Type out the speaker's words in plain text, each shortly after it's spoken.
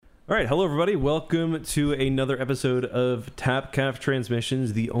All right, hello everybody. Welcome to another episode of Tapcaf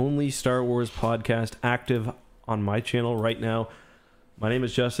Transmissions, the only Star Wars podcast active on my channel right now. My name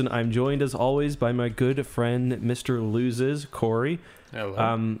is Justin. I'm joined as always by my good friend, Mr. Loses, Corey.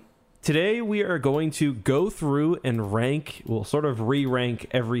 Hello. Today we are going to go through and rank, we'll sort of re-rank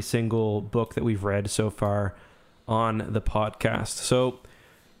every single book that we've read so far on the podcast. So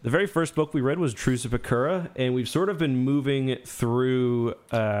the very first book we read was Truce of Bakura, and we've sort of been moving through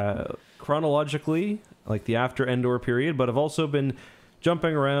chronologically, like the after Endor period, but I've also been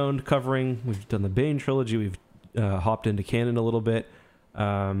jumping around, covering, we've done the Bane trilogy, we've hopped into canon a little bit.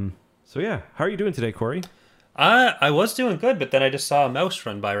 So yeah, how are you doing today, Corey? I was doing good, but then I just saw a mouse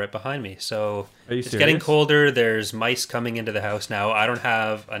run by right behind me. So it's serious? getting colder. There's mice coming into the house now. I don't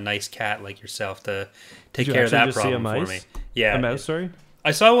have a nice cat like yourself to take care of that problem for me. Yeah, a mouse, sorry?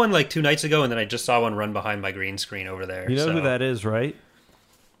 I saw one like 2 nights ago, and then I just saw one run behind my green screen over there. You know who that is, right?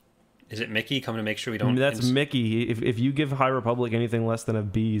 Is it Mickey coming to make sure we don't... That's Mickey. If you give High Republic anything less than a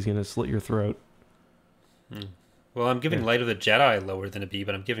B, he's going to slit your throat. Well, I'm giving Light of the Jedi lower than a B,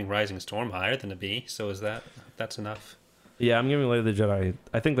 but I'm giving Rising Storm higher than a B, so that's enough. Yeah, I'm giving Light of the Jedi.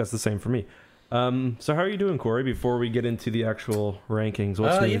 I think that's the same for me. So how are you doing, Corey, before we get into the actual rankings?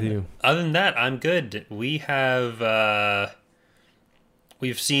 What's new with you? Other than that, I'm good. We have...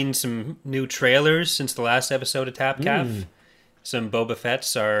 We've seen some new trailers since the last episode of Tapcaf. Some Boba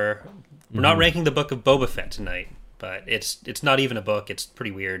Fett's are... We're not ranking the book of Boba Fett tonight, but it's not even a book. It's pretty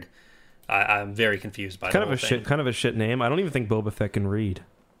weird. I'm very confused by the whole thing. Kind of a shit name. I don't even think Boba Fett can read.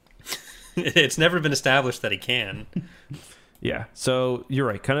 It's never been established that he can. Yeah, so you're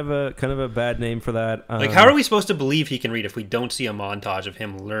right. Kind of a bad name for that. Like, how are we supposed to believe he can read if we don't see a montage of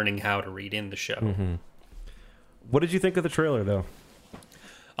him learning how to read in the show? Mm-hmm. What did you think of the trailer, though?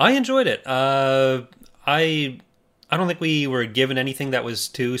 I enjoyed it. I don't think we were given anything that was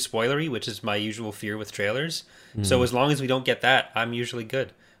too spoilery, which is my usual fear with trailers. So as long as we don't get that, I'm usually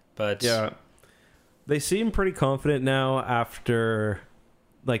good. But yeah, they seem pretty confident now after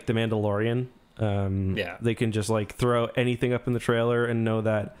like The Mandalorian. They can just like throw anything up in the trailer and know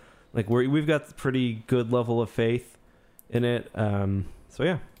that like we've got pretty good level of faith in it. So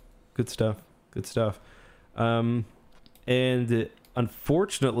yeah, good stuff. And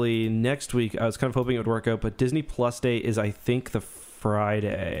unfortunately, next week, I was kind of hoping it would work out, but Disney Plus Day is, I think, the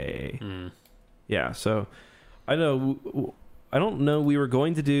Friday. Yeah, so I don't know. We were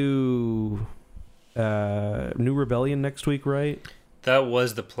going to do New Rebellion next week, right? That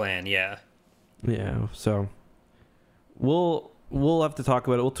was the plan, yeah. Yeah, so we'll have to talk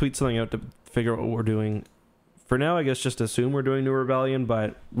about it. We'll tweet something out to figure out what we're doing. For now, I guess just assume we're doing New Rebellion,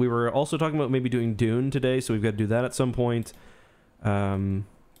 but we were also talking about maybe doing Dune today, so we've got to do that at some point.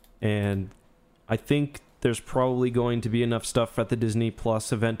 And I think there's probably going to be enough stuff at the Disney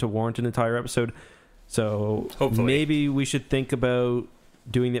Plus event to warrant an entire episode. So hopefully, maybe we should think about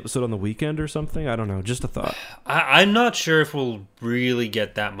doing the episode on the weekend or something. I don't know. Just a thought. I'm not sure if we'll really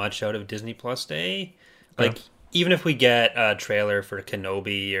get that much out of Disney Plus Day. Like, even if we get a trailer for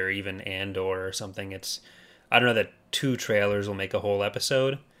Kenobi or even Andor or something, I don't know that 2 trailers will make a whole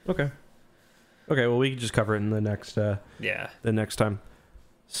episode. Okay, well, we can just cover it in the next the next time.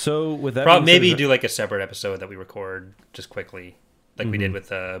 So with that, maybe do like a separate episode that we record just quickly, like we did with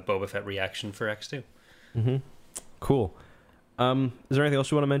the Boba Fett reaction for X2. Cool. Is there anything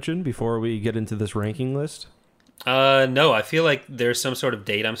else you want to mention before we get into this ranking list? No, I feel like there's some sort of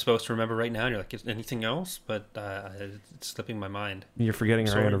date I'm supposed to remember right now, and you're like, is anything else? But it's slipping my mind. You're forgetting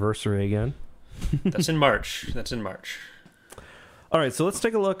our anniversary again. That's in March. All right, so let's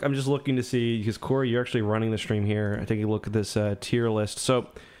take a look. I'm just looking to see, because Corey, you're actually running the stream here. I take a look at this tier list. So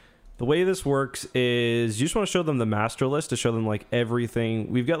the way this works is you just want to show them the master list to show them like everything.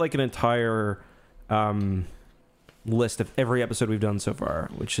 We've got like an entire list of every episode we've done so far,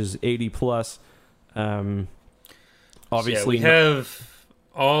 which is 80 plus. Obviously, we have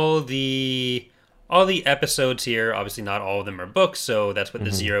all the episodes here. Obviously, not all of them are books, so that's what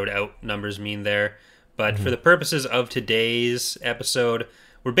the zeroed out numbers mean there. But for the purposes of today's episode,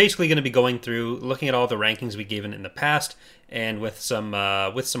 we're basically going to be going through, looking at all the rankings we've given in the past, and with some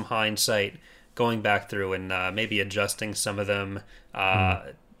hindsight, going back through and maybe adjusting some of them,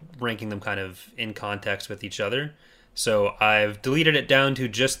 ranking them kind of in context with each other. So I've deleted it down to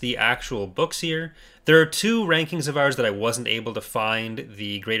just the actual books here. There are 2 rankings of ours that I wasn't able to find.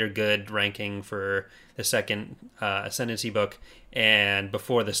 The Greater Good ranking for the second Ascendancy book and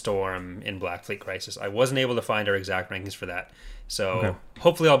Before the Storm in Black Fleet Crisis. I wasn't able to find our exact rankings for that. So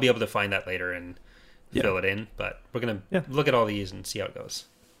hopefully I'll be able to find that later and fill it in. But we're going to look at all these and see how it goes.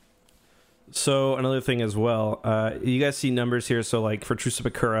 So another thing as well, you guys see numbers here. So like for True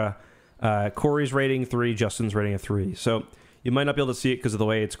Sakura, Corey's rating 3, Justin's rating a 3. So you might not be able to see it because of the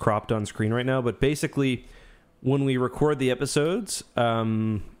way it's cropped on screen right now. But basically, when we record the episodes,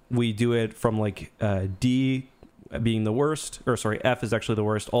 we do it from like D being the worst, or sorry, F is actually the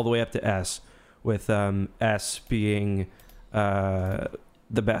worst, all the way up to S, with S being the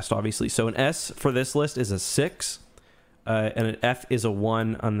best, obviously. So an S for this list is a 6, and an F is a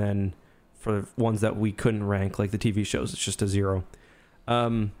 1, and then for ones that we couldn't rank, like the TV shows, it's just a 0.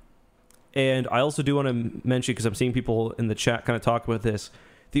 And I also do want to mention, because I'm seeing people in the chat kind of talk about this,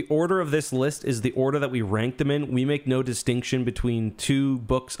 the order of this list is the order that we rank them in. We make no distinction between 2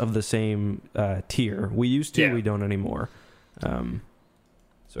 books of the same tier. We used to, we don't anymore.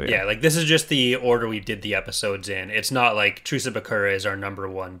 So yeah, like this is just the order we did the episodes in. It's not like True Sakura is our number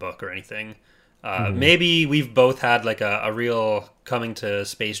 1 book or anything. Maybe we've both had like a real coming to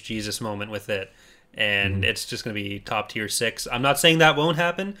Space Jesus moment with it, and it's just going to be top tier 6. I'm not saying that won't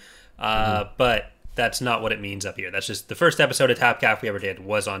happen, but that's not what it means up here. That's just the first episode of TapCaf we ever did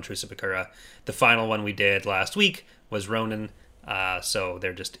was on True Sakura. The final one we did last week was Ronin, so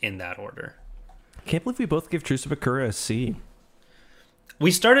they're just in that order. I can't believe we both give True Sakura a C.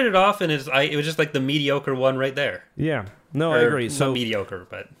 We started it off, and it was just like the mediocre one right there. Yeah, no, I agree. So not mediocre,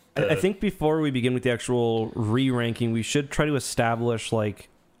 but I think before we begin with the actual re-ranking, we should try to establish like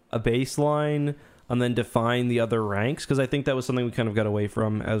a baseline and then define the other ranks, because I think that was something we kind of got away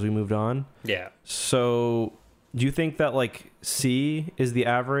from as we moved on. Yeah. So do you think that like C is the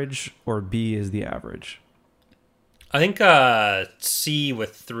average or B is the average? I think C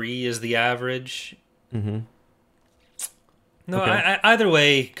with 3 is the average. No, Okay. either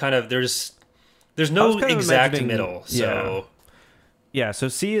way, kind of there's no kind of exact imagining- middle. So Yeah, so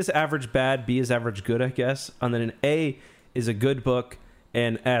C is average bad, B is average good, I guess. And then an A is a good book,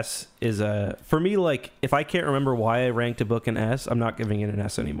 and S is a... For me, like, if I can't remember why I ranked a book an S, I'm not giving it an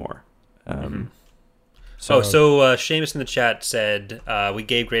S anymore. So Seamus in the chat said we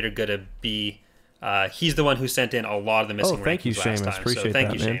gave Greater Good a B. He's the one who sent in a lot of the missing thank you, rankings last Seamus. time. Appreciate so thank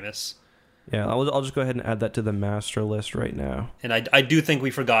that, you, man. Seamus. Yeah, I'll just go ahead and add that to the master list right now. And I do think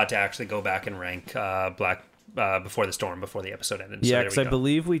we forgot to actually go back and rank Black Before the Storm before the episode ended. Yeah, so because I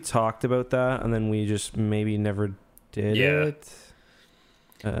believe we talked about that, and then we just maybe never did it.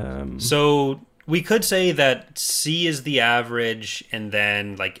 So we could say that C is the average, and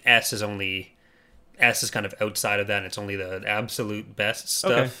then like S is kind of outside of that, and it's only the absolute best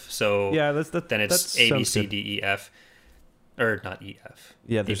stuff. Okay. So Yeah, then it's A, B, C, D, E, F. Or not E, F.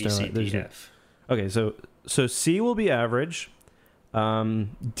 Yeah, A, there's B, C, no... D, There's F. Okay, so C will be average.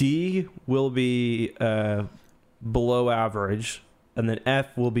 D will be below average, and then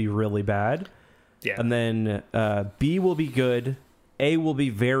F will be really bad. Yeah. And then B will be good, A will be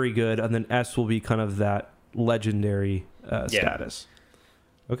very good, and then S will be kind of that legendary status.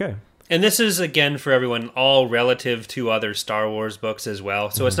 Okay. And this is, again, for everyone, all relative to other Star Wars books as well.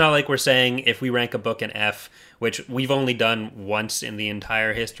 So it's not like we're saying if we rank a book an F, which we've only done once in the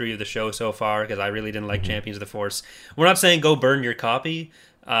entire history of the show so far, because I really didn't like Champions of the Force. We're not saying go burn your copy.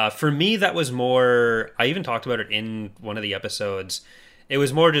 For me, that was more... I even talked about it in one of the episodes. It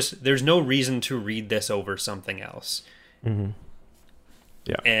was more just, there's no reason to read this over something else.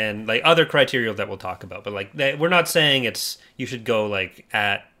 Yeah. And like other criteria that we'll talk about. But like we're not saying you should go like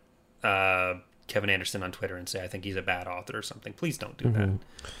at Kevin Anderson on Twitter and say I think he's a bad author or something. Please don't do that.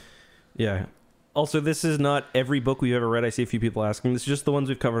 Yeah. Also, this is not every book we've ever read. I see a few people asking. This is just the ones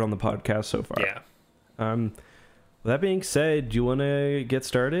we've covered on the podcast so far. Yeah. With that being said, do you want to get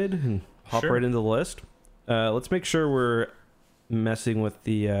started and hop Sure. right into the list? Let's make sure we're messing with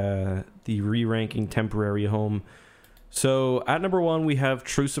the re-ranking temporary home. So at number 1, we have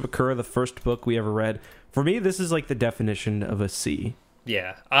True Sakura, the first book we ever read. For me, this is like the definition of a C.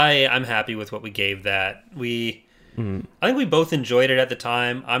 Yeah, I'm happy with what we gave that. I think we both enjoyed it at the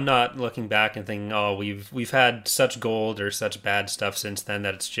time. I'm not looking back and thinking, oh, we've had such gold or such bad stuff since then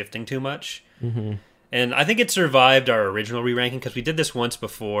that it's shifting too much. And I think it survived our original re-ranking because we did this once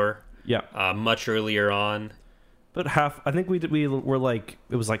before. Yeah. Much earlier on. But I think we were like,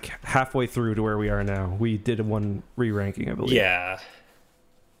 it was like halfway through to where we are now. We did one re-ranking, I believe. Yeah.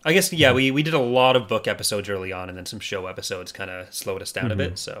 I guess, yeah, we did a lot of book episodes early on, and then some show episodes kind of slowed us down a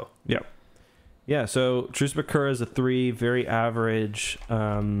bit, so. Yeah. Yeah, so True Sakura is a 3, very average,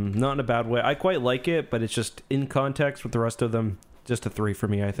 not in a bad way. I quite like it, but it's just in context with the rest of them, just a 3 for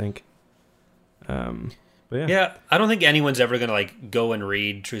me, I think. But yeah. Yeah, I don't think anyone's ever going to like go and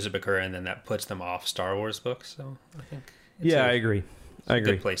read True Sakura and then that puts them off Star Wars books, so I think I agree. it's a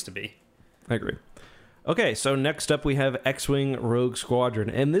good place to be. I agree. Okay, so next up we have X-Wing Rogue Squadron.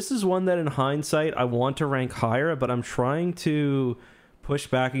 And this is one that in hindsight I want to rank higher, but I'm trying to push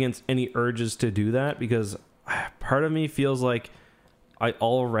back against any urges to do that because part of me feels like I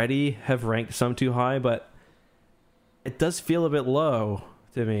already have ranked some too high, but it does feel a bit low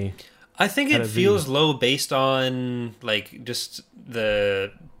to me. I think it feels low based on like just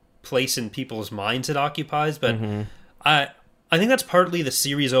the place in people's minds it occupies, but I think that's partly the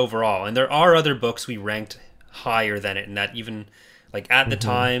series overall, and there are other books we ranked higher than it, and that even like at the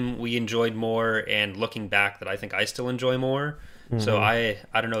time we enjoyed more, and looking back that I think I still enjoy more. So I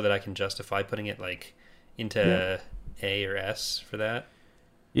don't know that I can justify putting it like into A or S for that.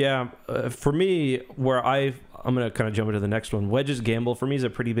 Yeah, for me, where I'm going to kind of jump into the next one. Wedge's Gamble for me is a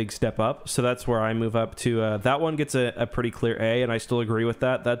pretty big step up, so that's where I move up to. That one gets a pretty clear A, and I still agree with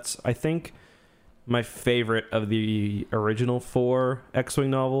that. That's, I think, my favorite of the original 4 X-Wing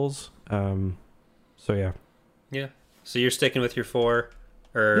novels. So yeah. Yeah. So you're sticking with your 4?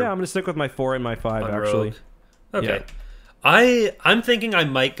 Or yeah, I'm going to stick with my 4 and my 5, actually. Rogue. Okay. Yeah. I'm thinking I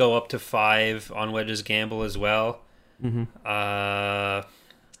might go up to 5 on Wedge's Gamble as well. I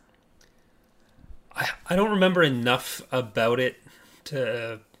don't remember enough about it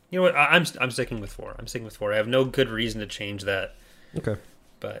to... You know what? I'm sticking with 4. I'm sticking with 4. I have no good reason to change that. Okay.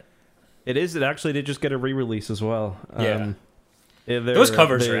 But... It actually did just get a re-release as well. Yeah. Those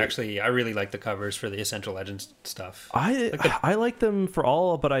covers are actually... I really like the covers for the Essential Legends stuff. I like them for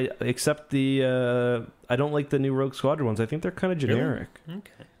all, but except the... I don't like the new Rogue Squadron ones. I think they're kind of generic. Really?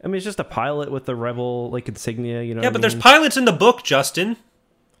 Okay. I mean, it's just a pilot with the Rebel like insignia, you know. Yeah, but there's pilots in the book, Justin.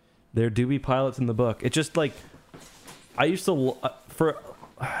 There do be pilots in the book. It just like... I used to...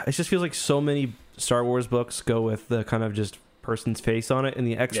 It just feels like so many Star Wars books go with the kind of just... person's face on it, and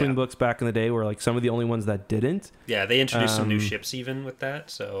the X-Wing books back in the day were like some of the only ones that didn't. Yeah, they introduced some new ships even with that,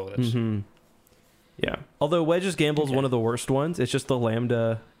 so that's... Yeah. Although Wedge's Gamble is one of the worst ones. It's just the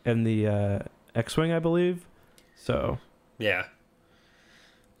Lambda and the X-Wing, I believe. So... Yeah.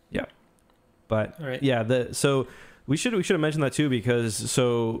 Yeah. But, all right. Yeah, so we should have mentioned that too, because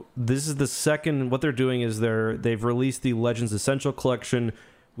so this is the second... What they're doing is they've released the Legends Essential Collection.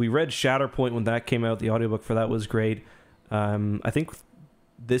 We read Shatterpoint when that came out. The audiobook for that was great. I think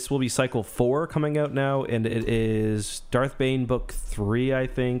this will be cycle 4 coming out now, and it is Darth Bane book 3, I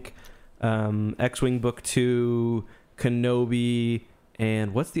think, X-Wing book 2, Kenobi,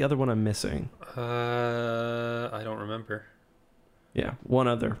 and what's the other one I'm missing? I don't remember. Yeah, one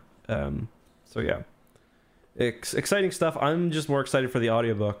other. So yeah, exciting stuff. I'm just more excited for the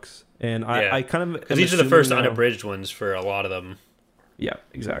audiobooks, and I kind of... Because these are the first unabridged ones for a lot of them. Yeah,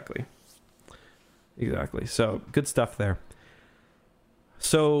 exactly. So good stuff there.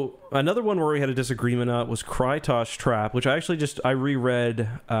 So another one where we had a disagreement was Krytos Trap, which I actually I reread.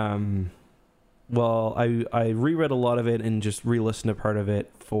 I reread a lot of it and just re-listened to part of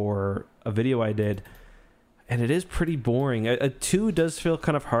it for a video I did, and it is pretty boring. A 2 does feel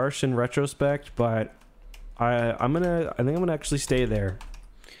kind of harsh in retrospect, but I think I'm gonna actually stay there.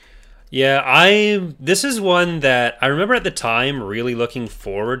 Yeah, this is one that I remember at the time really looking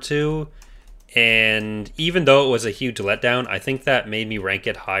forward to. And even though it was a huge letdown, I think that made me rank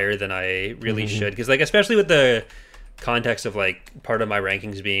it higher than I really should. Because, like, especially with the context of, like, part of my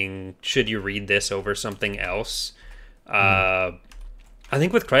rankings being, should you read this over something else? I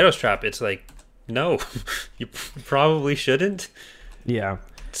think with Krytos Trap, it's like, no, you probably shouldn't. Yeah.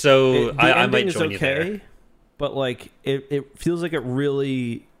 So I might join you there. But, like, it feels like it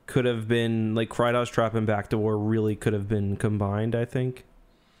really could have been, like, Krytos Trap and Back to War really could have been combined, I think.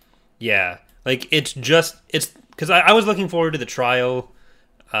 Yeah. Like, it's because I was looking forward to the trial,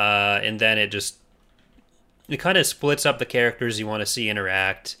 and then it kind of splits up the characters you want to see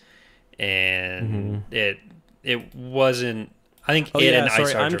interact, and it wasn't. I think and Ice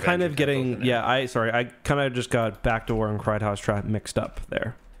Age I'm kind of getting I kind of just got Back to War and Krytos Trap mixed up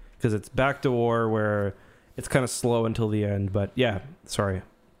there, because it's Back to War where it's kind of slow until the end, but yeah, sorry.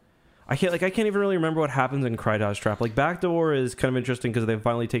 I can't even really remember what happens in Krytos Trap. Like, Back to War is kind of interesting because they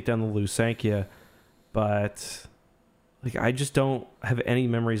finally take down the Lusankya, but like I just don't have any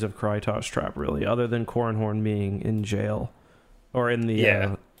memories of Krytos Trap really, other than Corran Horn being in jail or in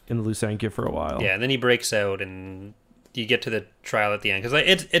the Lusankya for a while. Yeah, and then he breaks out, and you get to the trial at the end because like,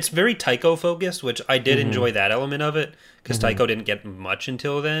 it's very Tycho focused, which I did enjoy that element of it because Tycho didn't get much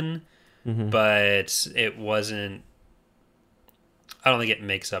until then, but it wasn't. I don't think it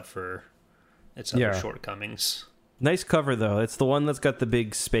makes up for its other shortcomings. Nice cover, though. It's the one that's got the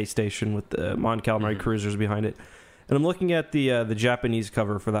big space station with the Mon Calamari cruisers behind it. And I'm looking at the Japanese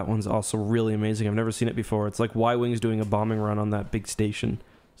cover for that one's also really amazing. I've never seen it before. It's like Y-Wing's doing a bombing run on that big station.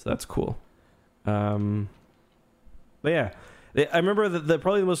 So that's cool. But yeah, I remember the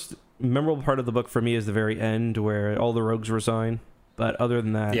probably the most memorable part of the book for me is the very end where all the rogues resign. But other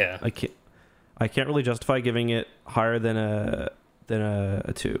than that, Yeah. I can't really justify giving it higher than a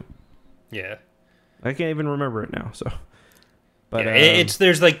 2. Yeah. I can't even remember it now. So, but yeah, it's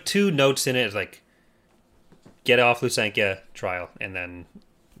there's like 2 notes in it. It's like get off Lusankia trial, and then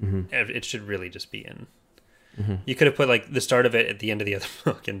it should really just be in. You could have put like the start of it at the end of the other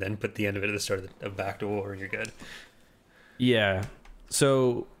book, and then put the end of it at the start of Back to War, and you're good. Yeah.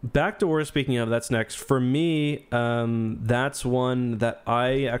 So Back to War, speaking of, that's next. For me, that's one that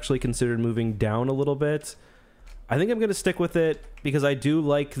I actually considered moving down a little bit. I think I'm going to stick with it because I do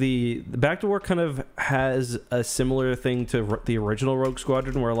like the Back to War kind of has a similar thing to the original Rogue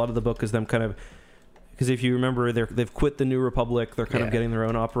Squadron, where a lot of the book is them kind of, because if you remember, they've quit the New Republic. They're kind of getting their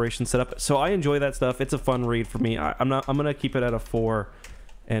own operation set up. So I enjoy that stuff. It's a fun read for me. I'm going to keep it at a 4.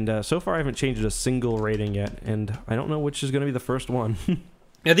 And so far, I haven't changed a single rating yet, and I don't know which is going to be the first one.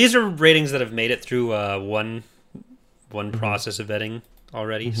 Yeah, these are ratings that have made it through one process of vetting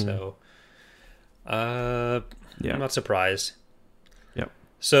already, so I'm not surprised. Yep.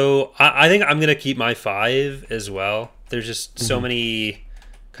 So I think I'm going to keep my 5 as well. There's just so many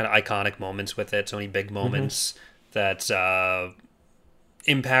kind of iconic moments with it, so many big moments that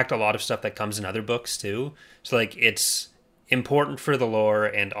impact a lot of stuff that comes in other books too. So like it's important for the lore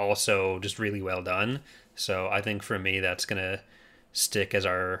and also just really well done. So I think for me that's gonna stick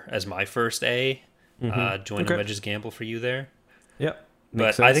as my first A. Join the Wedge's Gamble for you there. Yep.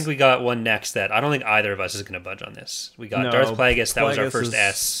 But I think we got one next that I don't think either of us is gonna budge on this. We got Darth Plagueis. That was our first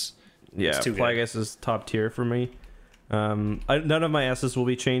S. Yeah, Plagueis is top tier for me. None of my S's will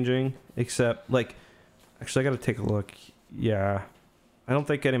be changing except like. Actually, I got to take a look. Yeah, I don't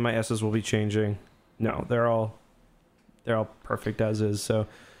think any of my S's will be changing. No, they're all perfect as is. So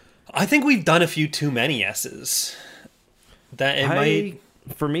I think we've done a few too many S's. That it might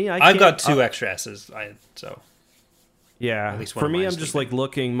for me. I've got 2 extra S's. Yeah, at least for me, I'm just like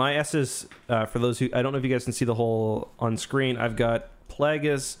looking. My S's for those who I don't know if you guys can see the whole on screen. I've got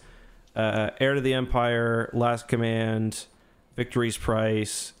Plagueis, Heir to the Empire, Last Command, Victory's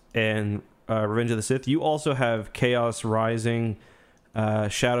Price, and Revenge of the Sith. You also have Chaos Rising,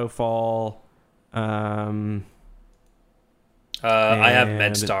 Shadowfall. I have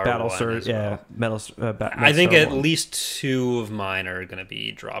MedStar Battle 1 Surge. as well. I think at least 2 of mine are going to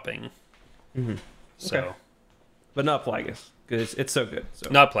be dropping. So, okay. But not Plagueis because it's so good. So.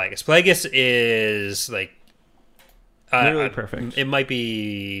 Not Plagueis. Plagueis is like really perfect. It might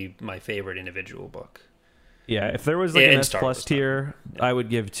be my favorite individual book. Yeah, if there was like an S plus tier, I would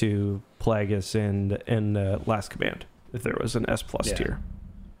give to Plagueis and Last Command. If there was an S plus tier.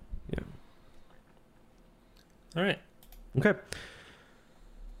 Yeah. All right. Okay.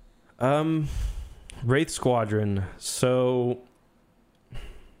 Wraith Squadron. So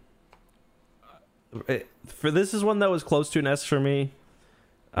for this is one that was close to an S for me.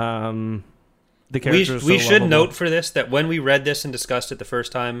 The characters we should note for this that when we read this and discussed it the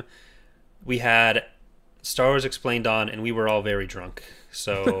first time, we had Star Wars Explained on, and we were all very drunk.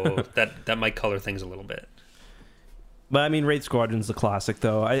 So that might color things a little bit. But I mean, Wraith Squadron's the classic,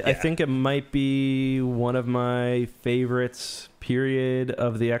 though. I think it might be one of my favorites. Period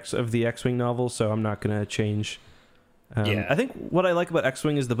of the X-wing novels. So I'm not gonna change. I think what I like about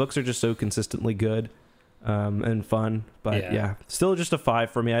X-wing is the books are just so consistently good and fun. But yeah, still just a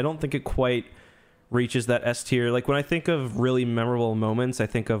 5 for me. I don't think it quite reaches that S tier. Like when I think of really memorable moments, I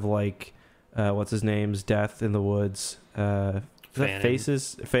think of like what's his name's death in the woods.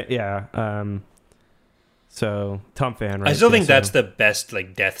 Faces? So Tom Fan, right? I still think that's the best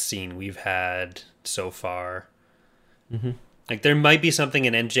like death scene we've had so far. Like there might be something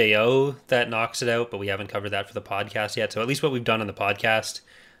in NJO that knocks it out, but we haven't covered that for the podcast yet. So at least what we've done on the podcast,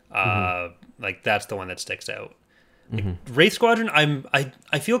 like that's the one that sticks out. Like, Wraith Squadron,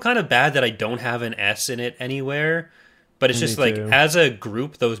 I feel kind of bad that I don't have an S in it anywhere, but it's just like as a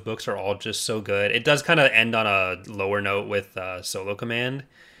group, those books are all just so good. It does kind of end on a lower note with Solo Command,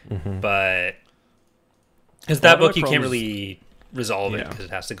 but because that book you can't really resolve it because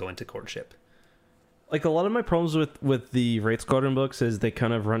it has to go into courtship. Like a lot of my problems with the Wraith Squadron books is they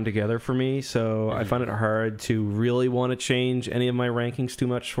kind of run together for me, so I find it hard to really want to change any of my rankings too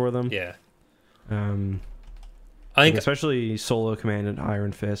much for them. Yeah. I think especially Solo Command and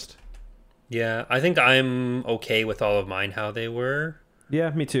Iron Fist. Yeah, I think I'm okay with all of mine how they were. Yeah,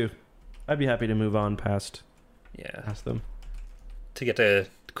 me too. I'd be happy to move on past them. To get to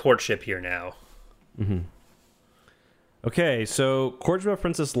courtship here now. Okay, so Courtship of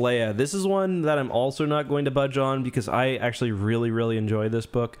Princess Leia. This is one that I'm also not going to budge on because I actually really, really enjoy this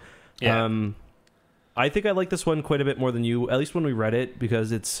book. Yeah. I think I like this one quite a bit more than you, at least when we read it,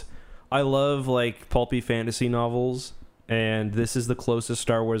 because I love like pulpy fantasy novels, and this is the closest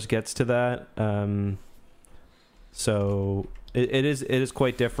Star Wars gets to that. So it is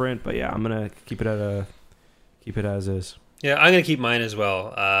quite different, but yeah, I'm gonna keep it as is. Yeah, I'm gonna keep mine as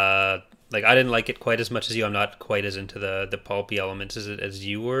well. Like I didn't like it quite as much as you. I'm not quite as into the pulpy elements as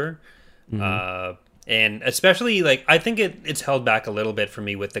you were. Mm-hmm. And especially like I think it's held back a little bit for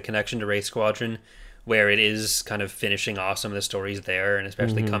me with the connection to Wraith Squadron, where it is kind of finishing off some of the stories there, and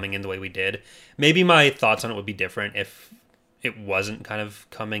especially coming in the way we did. Maybe my thoughts on it would be different if it wasn't kind of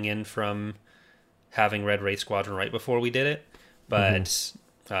coming in from having read Wraith Squadron right before we did it. But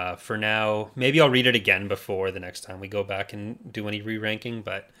for now, maybe I'll read it again before the next time we go back and do any re-ranking.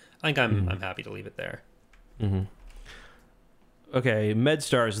 But I think I'm happy to leave it there. Mm-hmm. Okay,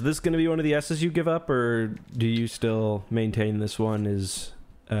 MedStars. Is this going to be one of the S's you give up, or do you still maintain this one is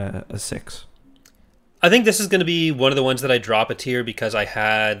a 6? I think this is going to be one of the ones that I drop a tier because I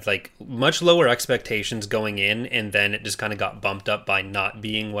had like much lower expectations going in, and then it just kind of got bumped up by not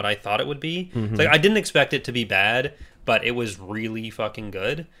being what I thought it would be. It's like I didn't expect it to be bad, but it was really fucking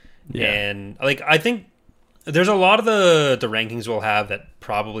good. Yeah. And like I think there's a lot of the rankings we'll have that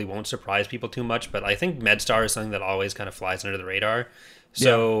probably won't surprise people too much, but I think MedStar is something that always kind of flies under the radar.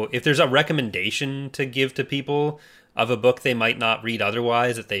 So if there's a recommendation to give to people of a book they might not read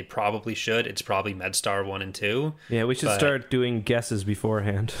otherwise that they probably should, it's probably MedStar 1 and 2. Yeah, we should start doing guesses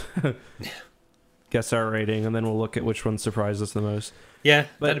beforehand. Guess our rating, and then we'll look at which one surprised us the most. Yeah,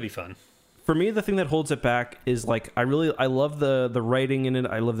 that'd be fun. For me, the thing that holds it back is like I love the writing in it.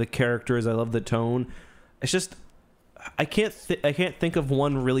 I love the characters. I love the tone. It's just I can't think of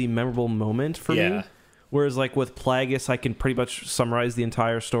one really memorable moment for me. Whereas like with Plagueis, I can pretty much summarize the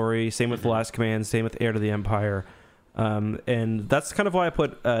entire story. Same with The Last Command. Same with Heir to the Empire. And that's kind of why I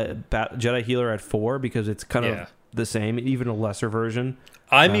put Jedi Healer at 4, because it's kind of the same, even a lesser version.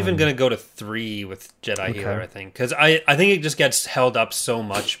 I'm even going to go to 3 with Jedi Healer, I think. Because I think it just gets held up so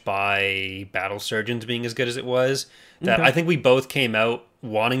much by Battle Surgeons being as good as it was that I think we both came out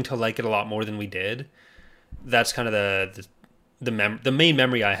wanting to like it a lot more than we did. That's kind of the main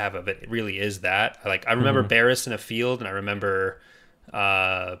memory I have of it. It really is that. Like I remember Barriss in a field, and I remember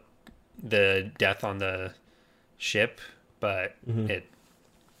the death on the ship, but it...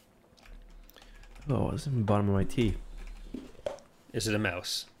 Oh, it's in the bottom of my tea. Is it a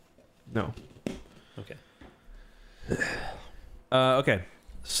mouse? No. Okay. Okay.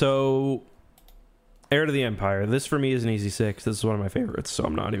 So, Heir to the Empire. This for me is an easy 6. This is one of my favorites, so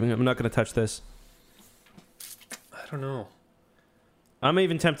I'm not going to touch this. I don't know. I'm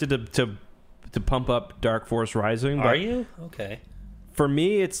even tempted to pump up Dark Force Rising. Are you? Okay. For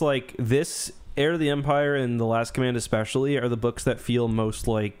me, it's like this... Heir to the Empire and The Last Command especially are the books that feel most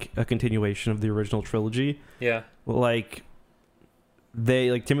like a continuation of the original trilogy. Yeah. Like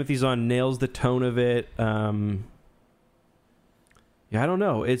Timothy Zahn nails the tone of it. Yeah, I don't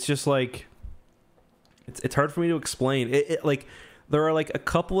know. It's just like it's hard for me to explain. It like there are like a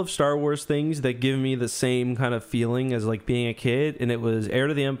couple of Star Wars things that give me the same kind of feeling as like being a kid, and it was Heir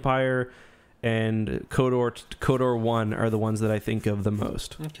to the Empire and KOTOR 1 are the ones that I think of the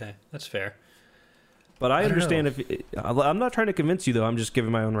most. Okay, that's fair. But I understand I'm not trying to convince you, though. I'm just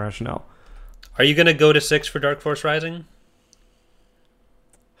giving my own rationale. Are you going to go to 6 for Dark Force Rising?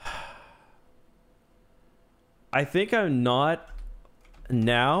 I think I'm not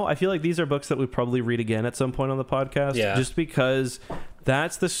now. I feel like these are books that we probably read again at some point on the podcast. Yeah. Just because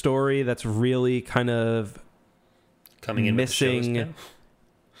that's the story that's really kind of coming in missing.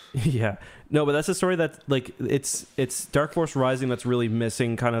 Yeah. No, but that's a story that like it's Dark Force Rising that's really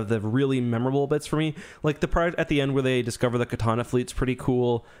missing kind of the really memorable bits for me. Like the part at the end where they discover the Katana fleet's pretty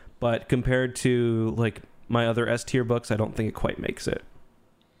cool, but compared to like my other S tier books, I don't think it quite makes it.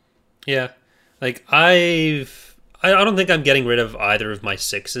 Yeah. Like I don't think I'm getting rid of either of my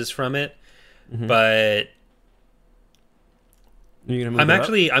 6s from it, but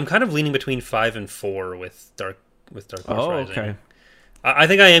I'm kind of leaning between 5 and 4 with Dark Force Rising. Okay. I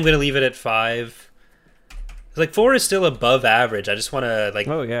think I am going to leave it at 5. Like 4 is still above average. I just want to like.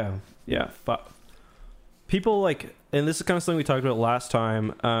 Oh yeah. People like, and this is kind of something we talked about last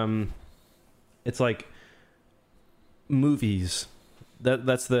time. It's like movies. That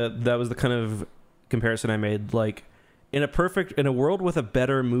was the kind of comparison I made. Like in a world with a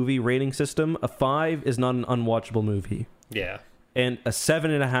better movie rating system, a 5 is not an unwatchable movie. Yeah. And a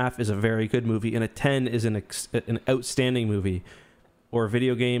 7.5 is a very good movie, and a 10 is an outstanding movie. Or a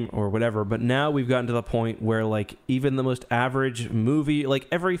video game or whatever, but now we've gotten to the point where like even the most average movie, like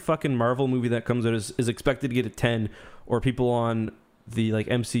every fucking Marvel movie that comes out is expected to get a 10, or people on the like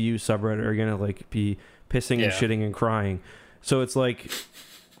MCU subreddit are gonna like be pissing and shitting and crying. So it's like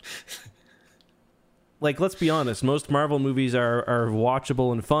let's be honest, most Marvel movies are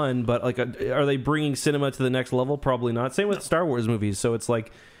watchable and fun, but like are they bringing cinema to the next level? Probably not. Same with Star Wars movies. So it's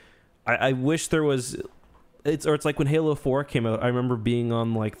like I wish there was. It's like when Halo 4 came out. I remember being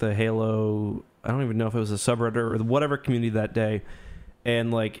on like the Halo. I don't even know if it was a subreddit or whatever community that day.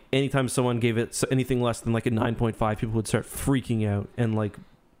 And like anytime someone gave it anything less than like a 9.5, people would start freaking out. And like,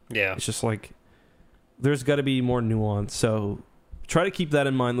 it's just like there's got to be more nuance. So try to keep that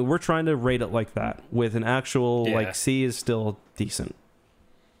in mind. We're trying to rate it like that with an actual like C is still decent.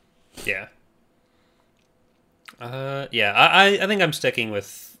 Yeah. I think I'm sticking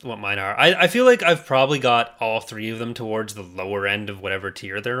with what mine are. I feel like I've probably got all three of them towards the lower end of whatever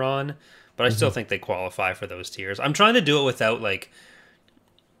tier they're on, but I still think they qualify for those tiers. I'm trying to do it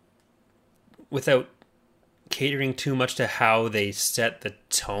without catering too much to how they set the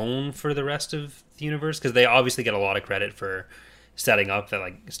tone for the rest of the universe, because they obviously get a lot of credit for setting up that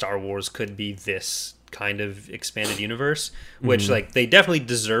like Star Wars could be this kind of expanded universe, which like they definitely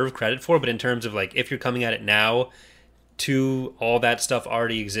deserve credit for, but in terms of like if you're coming at it now to all that stuff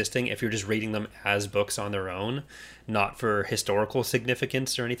already existing, if you're just reading them as books on their own, not for historical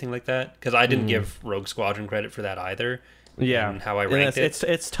significance or anything like that, because I didn't give Rogue Squadron credit for that either. And how I ranked it.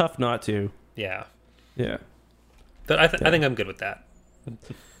 It's tough not to. Yeah. But I think I'm good with that.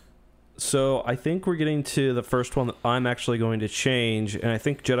 So I think we're getting to the first one that I'm actually going to change, and I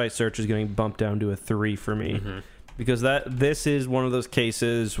think Jedi Search is getting bumped down to a 3 for me, because this is one of those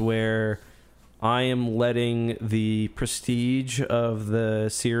cases where I am letting the prestige of the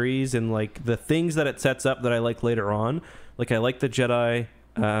series and like the things that it sets up that I like later on. Like I like the Jedi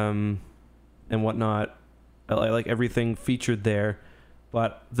and whatnot. I like everything featured there,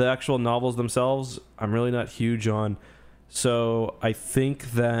 but the actual novels themselves, I'm really not huge on. So I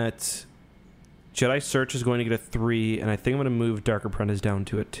think that Jedi Search is going to get a 3, and I think I'm going to move Dark Apprentice down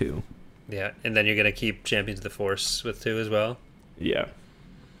to a 2. Yeah, and then you're going to keep Champions of the Force with 2 as well? Yeah.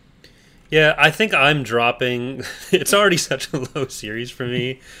 Yeah, I think I'm dropping... It's already such a low series for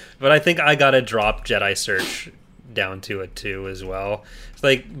me, but I think I got to drop Jedi Search down to a 2 as well.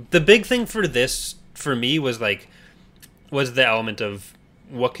 Like, the big thing for this, for me, was the element of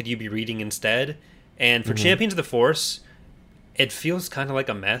what could you be reading instead? And for Champions of the Force, it feels kind of like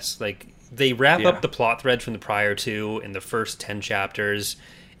a mess. Like, they wrap up the plot thread from the prior 2 in the first 10 chapters,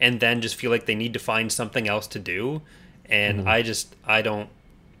 and then just feel like they need to find something else to do. And I don't...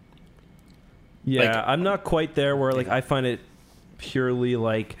 Yeah, like, I'm not quite there where, like, I find it purely,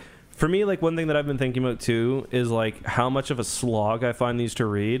 like... For me, like, one thing that I've been thinking about, too, is, like, how much of a slog I find these to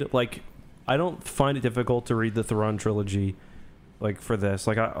read. Like, I don't find it difficult to read the Thrawn trilogy, like, for this.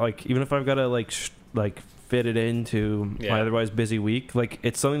 Like, even if I've got to, like, fit it into my otherwise busy week, like,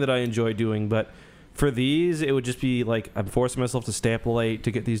 it's something that I enjoy doing. But for these, it would just be, like, I'm forcing myself to stay up late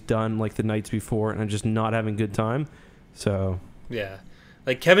to get these done, like, the nights before, and I'm just not having good time. So... Yeah.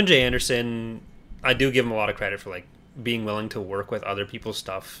 Like, Kevin J. Anderson... I do give him a lot of credit for like being willing to work with other people's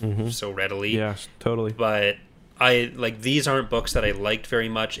stuff so readily. Yeah, totally. But I like these aren't books that I liked very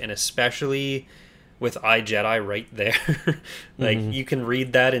much, and especially with iJedi right there, like you can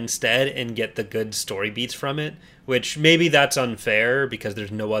read that instead and get the good story beats from it. Which maybe that's unfair because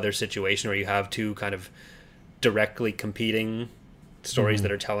there's no other situation where you have two kind of directly competing stories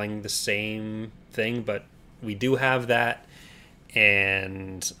that are telling the same thing, but we do have that,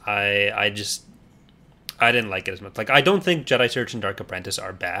 and I didn't like it as much. Like, I don't think Jedi Search and Dark Apprentice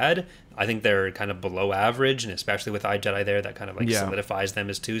are bad. I think they're kind of below average, and especially with iJedi there, that kind of like solidifies them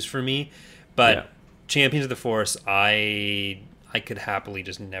as 2s for me. But Champions of the Force, I could happily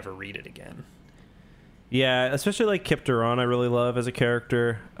just never read it again. Yeah, especially like Kip Duran, I really love as a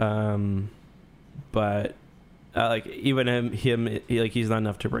character. But like even him, he's not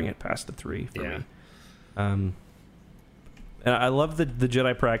enough to bring it past a 3 for me. And I love the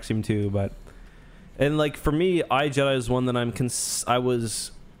Jedi Praxium too, but. And like for me, iJedi is one that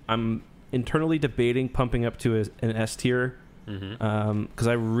I'm internally debating pumping up to an S tier because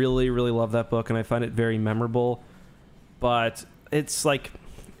I really love that book and I find it very memorable. But it's like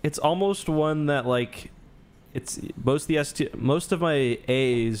it's almost one that like it's most of my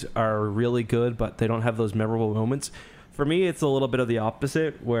A's are really good, but they don't have those memorable moments. For me, it's a little bit of the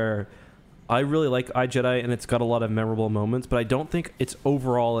opposite where I really like iJedi, and it's got a lot of memorable moments, but I don't think it's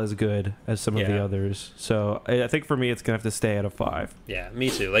overall as good as some of the others. So I think for me, it's going to have to stay at a 5. Yeah, me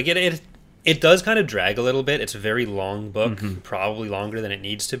too. Like it does kind of drag a little bit. It's a very long book, probably longer than it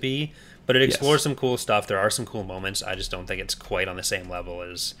needs to be, but it explores some cool stuff. There are some cool moments. I just don't think it's quite on the same level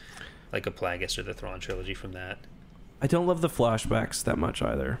as like a Plagueis or the Thrawn trilogy from that. I don't love the flashbacks that much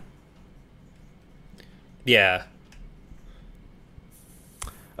either. Yeah.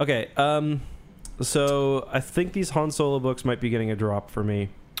 Okay, so I think these Han Solo books might be getting a drop for me.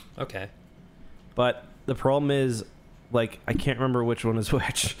 Okay. But the problem is, like, I can't remember which one is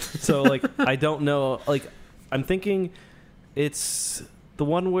which. So, like, I don't know. Like, I'm thinking it's the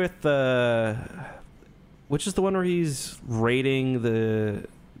one with which is the one where he's raiding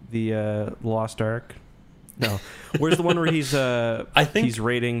the Lost Ark? No. Where's the one where he's I think he's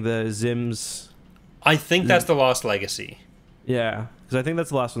raiding the Zims? I think that's the Lost Legacy. Yeah, because I think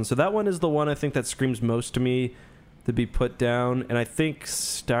that's the last one. So that one is the one I think that screams most to me to be put down. And I think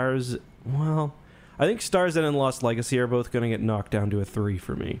Stars End and Lost Legacy are both going to get knocked down to a 3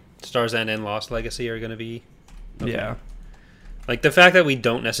 for me. Stars End and Lost Legacy are going to be... Okay. Yeah. Like, the fact that we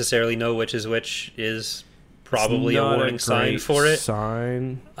don't necessarily know which is which is probably a warning sign for it.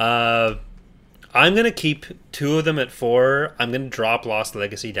 Sign. I'm going to keep 2 of them at 4. I'm going to drop Lost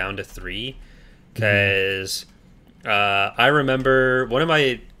Legacy down to 3. Because... I remember one of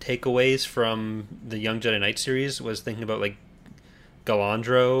my takeaways from the Young Jedi Knight series was thinking about, like,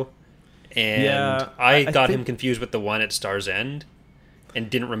 Galandro, and I got him confused with the one at Star's End and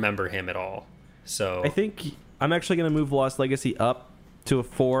didn't remember him at all. So I think I'm actually going to move Lost Legacy up to a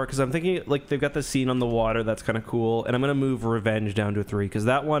 4 because I'm thinking, like, they've got the scene on the water that's kind of cool, and I'm going to move Revenge down to a 3 because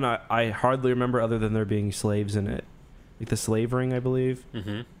that one I hardly remember other than there being slaves in it, like the slave ring, I believe.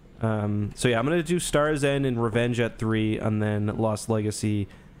 Mm-hmm. So yeah, I'm gonna do Star's End and Revenge at 3, and then Lost Legacy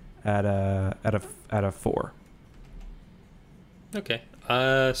at a 4. Okay.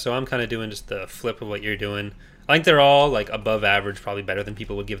 So I'm kind of doing just the flip of what you're doing. I think they're all like above average, probably better than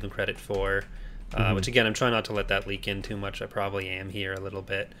people would give them credit for. Which again, I'm trying not to let that leak in too much. I probably am here a little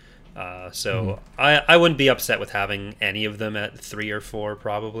bit. I wouldn't be upset with having any of them at 3 or 4,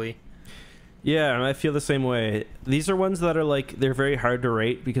 probably. Yeah, and I feel the same way. These are ones that are like, they're very hard to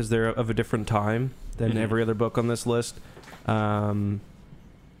rate because they're of a different time than every other book on this list. But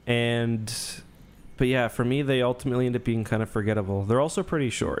yeah, for me, they ultimately end up being kind of forgettable. They're also pretty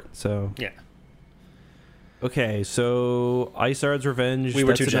short, so... Yeah. Okay, so Isard's Revenge... We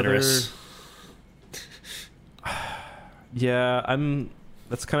were too generous. Yeah,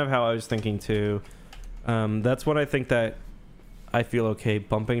 that's kind of how I was thinking, too. That's what I think that I feel okay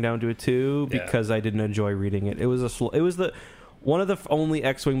bumping down to a 2 because I didn't enjoy reading it. It was one of the only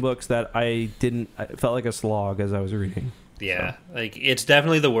X-Wing books that I felt like a slog as I was reading. Yeah, so. Like, it's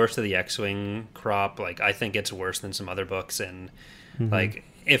definitely the worst of the X-Wing crop. Like, I think it's worse than some other books, and like,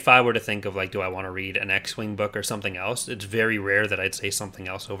 if I were to think of, like, do I want to read an X-Wing book or something else, it's very rare that I'd say something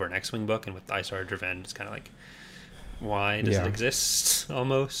else over an X-Wing book, and with Isard's Revenge, it's kind of like, why does it exist,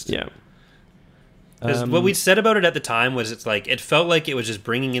 almost? Yeah. Because what we said about it at the time was it's like, it felt like it was just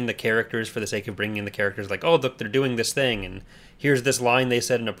bringing in the characters for the sake of bringing in the characters. Like, oh, look, they're doing this thing, and here's this line they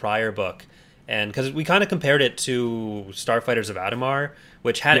said in a prior book. And because we kind of compared it to Starfighters of Adamar,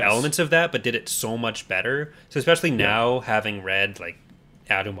 which had elements of that, but did it so much better. So especially now, having read, like,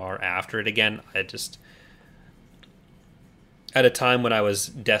 Adamar after it again, I just... At a time when I was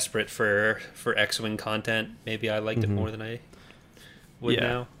desperate for X-Wing content, maybe I liked it more than I would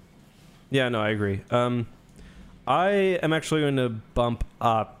now. Yeah, no, I agree. I am actually going to bump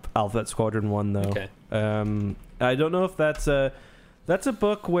up Alphabet Squadron 1, though. Okay. I don't know if that's a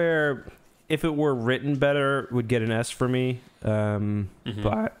book where, if it were written better, would get an S for me.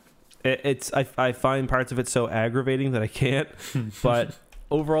 But I find parts of it so aggravating that I can't. But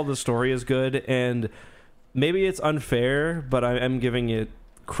overall, the story is good, and maybe it's unfair, but I am giving it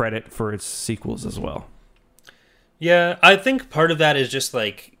credit for its sequels as well. Yeah, I think part of that is just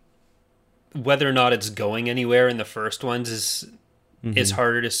like, whether or not it's going anywhere in the first ones is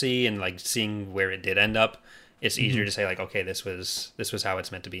harder to see, and like seeing where it did end up, it's easier to say like, okay, this was how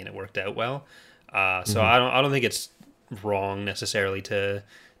it's meant to be, and it worked out well. So I don't think it's wrong necessarily to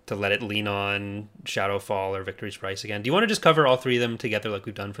let it lean on Shadowfall or Victory's Price again. Do you want to just cover all 3 of them together like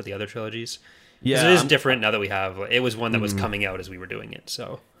we've done for the other trilogies? Yeah, it is different now that we have. It was one that was coming out as we were doing it,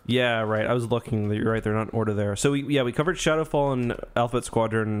 so. Yeah, right. I was looking. You're right. They're not in order there. So we covered Shadowfall and Alphabet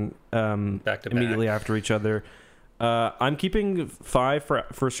Squadron back to immediately after each other. I'm keeping 5 for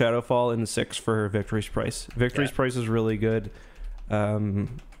Shadowfall and 6 for Victory's Price. Victory's Price is really good.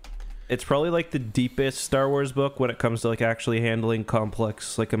 It's probably like the deepest Star Wars book when it comes to like actually handling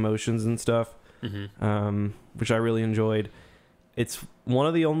complex like emotions and stuff, which I really enjoyed. It's one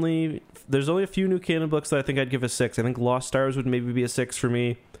of the only... There's only a few new canon books that I think I'd give a 6. I think Lost Stars would maybe be a 6 for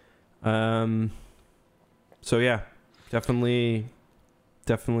me. So yeah, definitely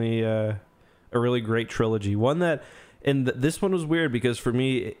a really great trilogy. One that... And this one was weird because for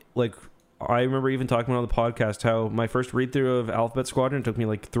me, like, I remember even talking on the podcast how my first read through of Alphabet Squadron took me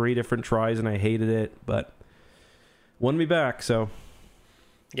like 3 different tries and I hated it, but won me back. So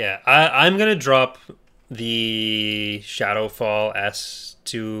Yeah, I'm gonna drop the Shadowfall S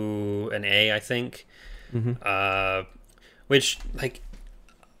to an A, I think. Which, like,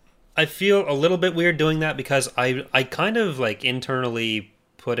 I feel a little bit weird doing that because I kind of like internally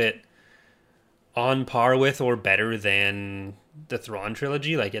put it on par with or better than the Thrawn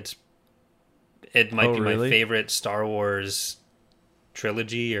trilogy. Like it might be really? my favorite Star Wars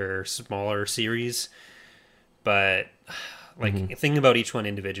trilogy or smaller series, but like thinking about each one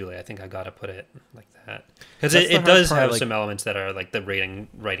individually, I think I gotta put it like that because it does part, have like, some elements that are like the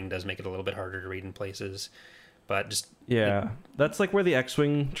writing does make it a little bit harder to read in places, but just that's like where the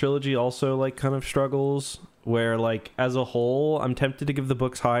X-Wing trilogy also like kind of struggles, where like as a whole I'm tempted to give the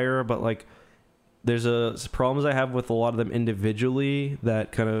books higher, but like there's problems I have with a lot of them individually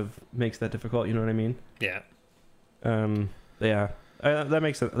that kind of makes that difficult, you know what I mean? yeah. That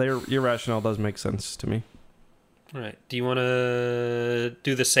makes sense. Your rationale does make sense to me. All right. Do you want to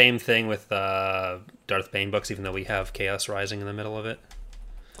do the same thing with Darth Bane books, even though we have Chaos Rising in the middle of it?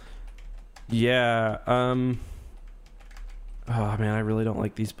 Yeah. Oh man, I really don't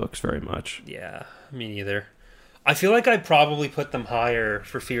like these books very much. Yeah, me neither. I feel like I probably put them higher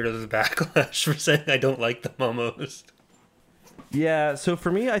for fear of the backlash for saying I don't like them almost. Yeah. So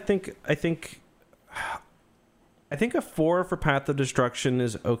for me, I think a 4 for Path of Destruction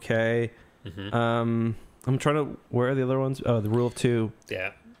is okay. I'm trying to. Where are the other ones? Oh, the Rule of 2.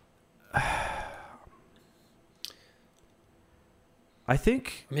 Yeah. I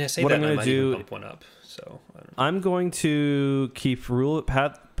think. I mean, I say what that I'm and I going might to even do. bump one up. So I don't know. I'm going to keep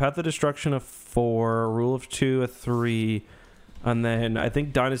Path of Destruction a 4, Rule of 2 a 3, and then I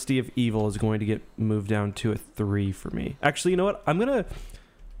think Dynasty of Evil is going to get moved down to a 3 for me. Actually, you know what? I'm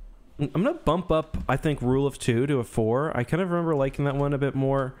gonna bump up, I think, Rule of 2 to a 4. I kind of remember liking that one a bit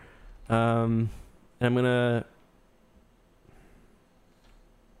more. And I'm gonna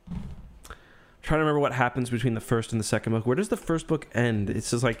try to remember what happens between the first and the second book. Where does the first book end?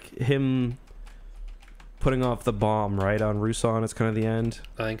 It's just like him putting off the bomb, right, on Rusan. It's kind of the end.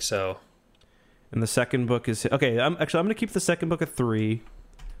 I think so. And the second book is okay. I'm going to keep the second book at 3,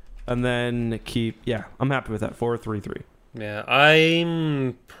 and then I'm happy with that 4, 3, 3. Yeah,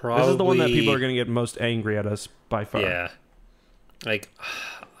 I'm probably. This is the one that people are going to get most angry at us by far. Yeah, like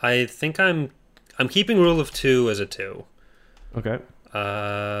I think I'm keeping Rule of 2 as a 2. Okay.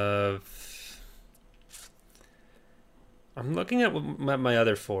 I'm looking at my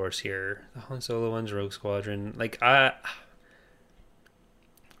other 4s here. The Han Solo ones, Rogue Squadron. Like I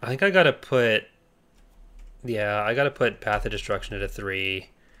think I gotta put Path of Destruction at a 3,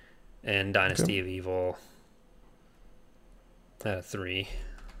 and Dynasty of Evil at a 3.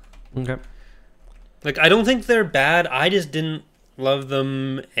 Okay. Like I don't think they're bad. I just didn't love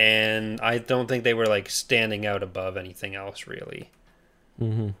them, and I don't think they were like standing out above anything else really.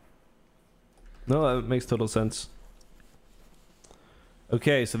 No, that makes total sense.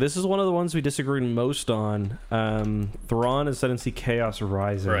 Okay, so this is one of the ones we disagreed most on. Thrawn Ascendancy Chaos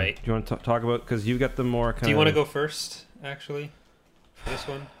Rising. Right. Do you want to talk about, because you've got the more kind of... Do you want to go first, actually, for this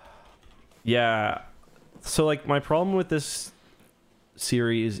one? Yeah. So, like, my problem with this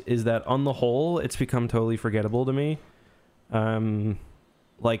series is that, on the whole, it's become totally forgettable to me.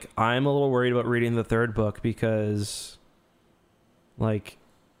 Like, I'm a little worried about reading the third book because, like,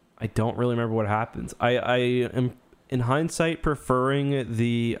 I don't really remember what happens. I am... in hindsight, preferring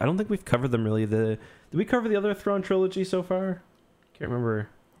I don't think we've covered them really. Did we cover the other Thrawn trilogy so far? Can't remember.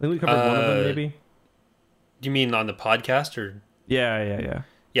 I think we covered one of them, maybe. Do you mean on the podcast or? Yeah.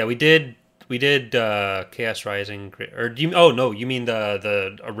 Yeah, we did. We did Chaos Rising, or do you? Oh no, you mean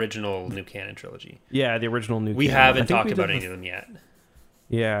the original New Canon trilogy? Yeah, the original New. We Canon. haven't talked about any of them yet.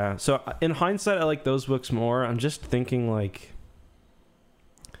 Yeah, so in hindsight, I like those books more. I'm just thinking like.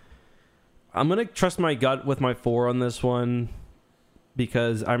 I'm going to trust my gut with my 4 on this one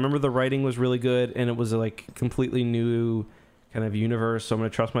because I remember the writing was really good and it was like completely new kind of universe. So I'm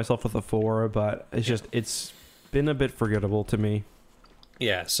going to trust myself with a 4, but it's been a bit forgettable to me.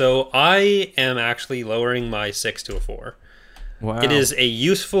 Yeah, so I am actually lowering my 6 to a 4. Wow. It is a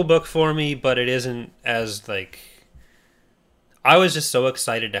useful book for me, but it isn't as like... I was just so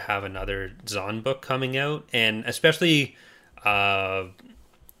excited to have another Zahn book coming out, and especially...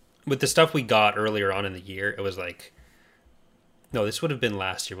 with the stuff we got earlier on in the year, it was like, no, this would have been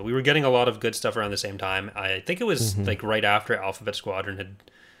last year, but we were getting a lot of good stuff around the same time. I think it was like right after Alphabet Squadron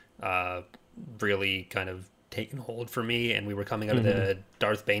had really kind of taken hold for me, and we were coming out of the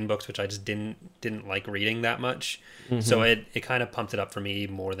Darth Bane books, which I just didn't like reading that much. So it kind of pumped it up for me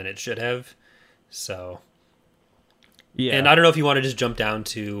more than it should have. So Yeah. and I don't know if you want to just jump down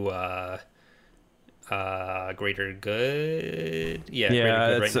to Greater Good. Yeah,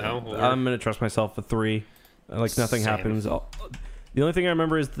 Greater Good right now. Or... I'm gonna trust myself with 3. Like nothing Same. happens. The only thing I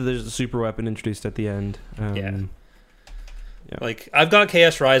remember is that there's a super weapon introduced at the end. Yeah. Like, I've got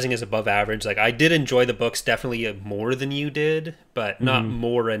Chaos Rising as above average. Like, I did enjoy the books definitely more than you did, but not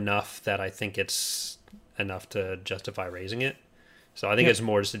more enough that I think it's enough to justify raising it. So I think it's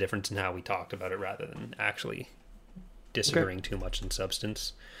more just a difference in how we talked about it rather than actually disagreeing too much in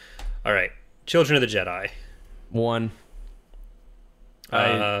substance. All right. Children of the Jedi. 1.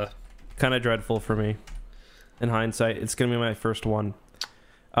 Kind of dreadful for me. In hindsight, it's going to be my first one.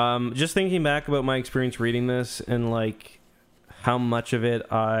 Just thinking back about my experience reading this and, like, how much of it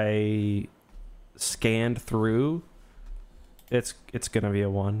I scanned through, it's gonna be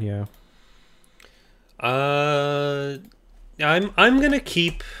a 1, yeah. I'm gonna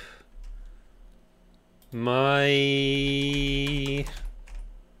keep my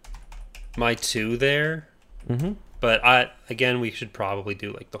 2 there. But we should probably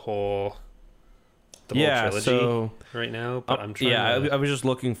do like the whole trilogy right now. But I'm trying. I was just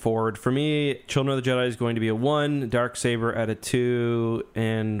looking forward. For me, Children of the Jedi is going to be a 1, Darksaber at a 2,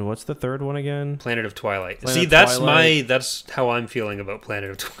 and what's the third one again? Planet of Twilight. That's how I'm feeling about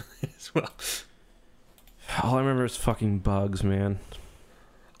Planet of Twilight as well. All I remember is fucking bugs, man.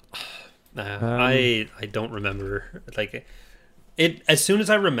 I don't remember, like, it. As soon as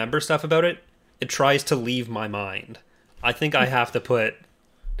I remember stuff about it, it tries to leave my mind. I think I have to put.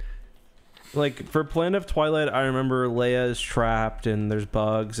 Like, for Planet of Twilight, I remember Leia is trapped and there's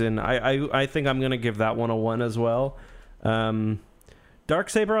bugs, and I think I'm going to give that one a 1 as well.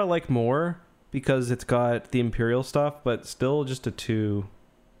 Darksaber I like more because it's got the Imperial stuff, but still just a 2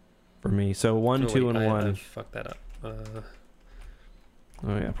 for me. So 1, 2, and 1. I fucked that up.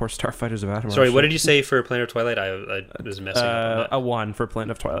 Oh yeah, poor Starfighters of Atomar. Sorry, what did you say for Planet of Twilight? I was messing up. A 1 for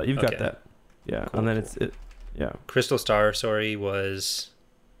Planet of Twilight. You've got that. Yeah, cool, and then yeah. Crystal Star, was...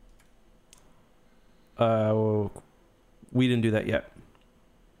 we didn't do that yet.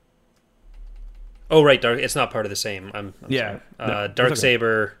 Oh right, it's not part of the same. I'm yeah. Sorry.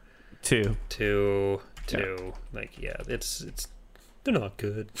 Darksaber 2. Like it's they're not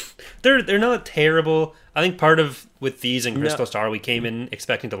good. They're not terrible. I think part of with these and Crystal Star, we came in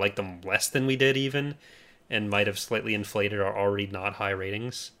expecting to like them less than we did even, and might have slightly inflated our already not high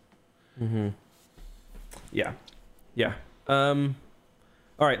ratings. Yeah.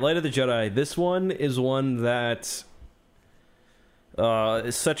 All right, Light of the Jedi. This one is one that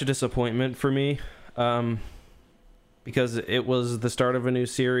is such a disappointment for me because it was the start of a new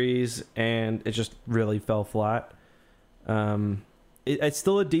series and it just really fell flat. It's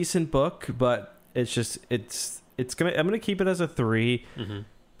still a decent book, but it's I'm gonna keep it as a 3.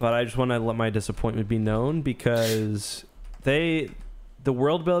 But I just want to let my disappointment be known because the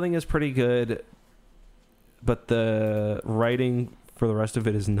world building is pretty good, but the writing for the rest of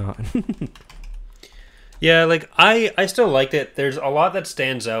it is not. Yeah, like I still liked it. There's a lot that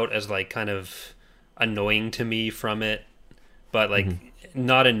stands out as like kind of annoying to me from it, but like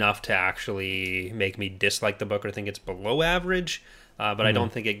not enough to actually make me dislike the book or think it's below average. But I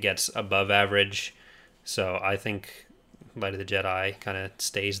don't think it gets above average. So I think Light of the Jedi kind of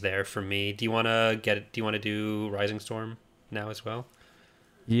stays there for me. Do you want to do Rising Storm now as well?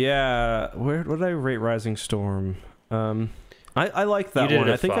 Yeah. What did I rate Rising Storm? I like that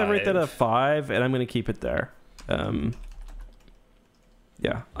one. I think 5. I rate that a 5, and I'm going to keep it there.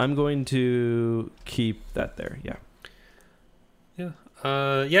 Yeah, I'm going to keep that there. Yeah.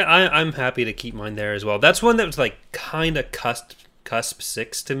 I'm happy to keep mine there as well. That's one that was like kind of cusp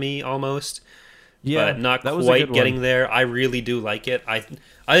 6 to me almost. Yeah, but not quite getting there. I really do like it. I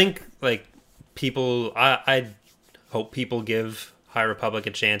think like people. I hope people give High Republic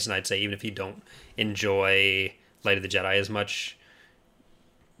a chance, and I'd say even if you don't enjoy Light of the Jedi as much,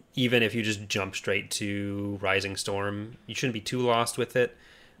 even if you just jump straight to Rising Storm, you shouldn't be too lost with it.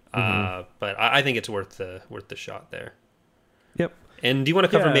 But I think it's worth the shot there. Yep. And do you want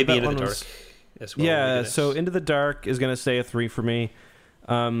to cover maybe Into the Dark as well? Yeah, so Into the Dark is going to stay a 3 for me.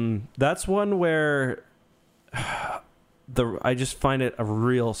 That's one where I just find it a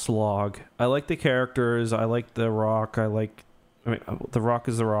real slog. I like the characters. I like The Rock. The Rock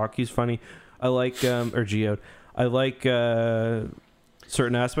is The Rock. He's funny. I like or Geode. I like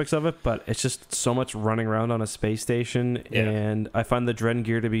certain aspects of it, but it's just so much running around on a space station, and I find the Dren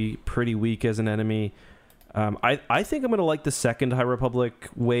Gear to be pretty weak as an enemy. I think I'm going to like the second High Republic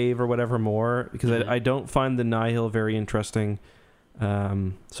wave or whatever more, because I don't find the Nihil very interesting.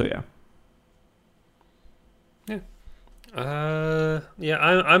 So yeah. Yeah.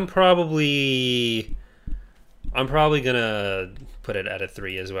 I'm probably gonna put it at a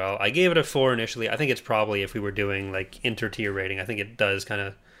 3 as well. I gave it a 4 initially. I think it's probably, if we were doing like inter-tier rating, I think it does kind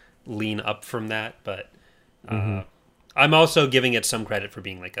of lean up from that. But I'm also giving it some credit for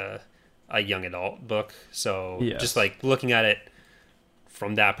being like a young adult book. So just like looking at it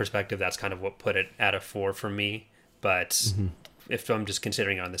from that perspective, that's kind of what put it at a 4 for me. But if I'm just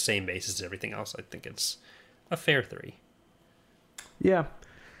considering it on the same basis as everything else, I think it's a fair 3. Yeah.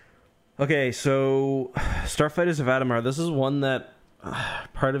 Okay, so Starfighters of Adamar. This is one that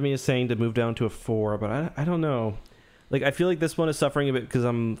part of me is saying to move down to a 4, but I don't know. Like, I feel like this one is suffering a bit because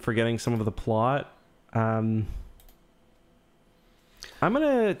I'm forgetting some of the plot. I'm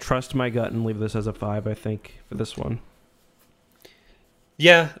gonna trust my gut and leave this as a 5, I think, for this one.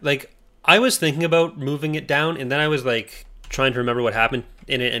 Yeah, like, I was thinking about moving it down, and then I was like trying to remember what happened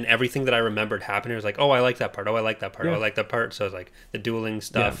in it, and everything that I remembered happening, I was like, oh, I like that part, oh, I like that part, oh, I like that part. So it's like the dueling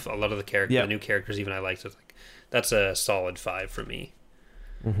stuff, a lot of the the new characters even I liked. So it's like, that's a solid 5 for me.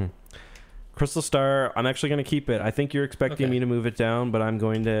 Crystal Star, I'm actually going to keep it. I think you're expecting me to move it down, but I'm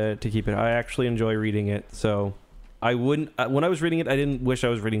going to keep it. I actually enjoy reading it, so I wouldn't. When I was reading it, I didn't wish I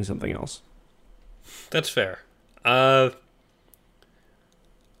was reading something else. That's fair. I'm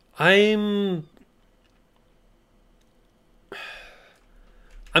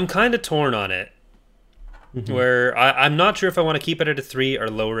kind of torn on it, where I'm not sure if I want to keep it at a 3 or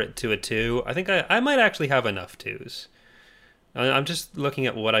lower it to a 2. I think I might actually have enough 2s. I'm just looking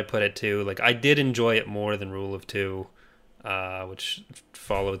at what I put it to. Like, I did enjoy it more than Rule of 2, which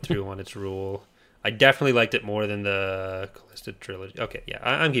followed through on its rule. I definitely liked it more than the Callista trilogy. Okay, yeah,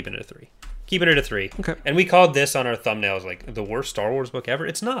 I'm keeping it a 3. Keeping it a 3. Okay. And we called this on our thumbnails like the worst Star Wars book ever.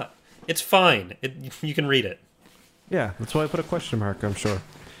 It's not. It's fine. You can read it. Yeah, that's why I put a question mark, I'm sure.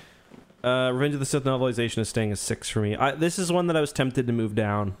 Revenge of the Sith novelization is staying a 6 for me. This is one that I was tempted to move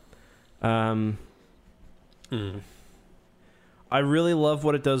down. I really love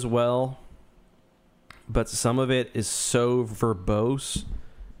what it does well, but some of it is so verbose.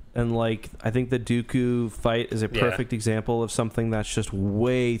 And like, I think the Dooku fight is a perfect example of something that's just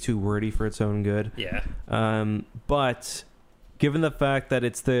way too wordy for its own good. Yeah. But given the fact that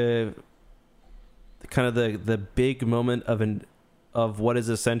it's the kind of the big moment of what is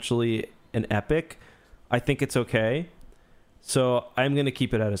essentially an epic, I think it's okay. So I'm going to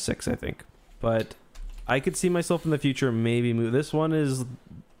keep it at a 6, I think. But I could see myself in the future maybe move. This one is,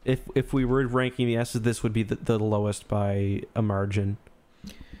 if we were ranking the S's, this would be the lowest by a margin.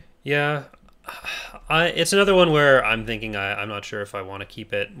 Yeah. It's another one where I'm thinking I'm not sure if I want to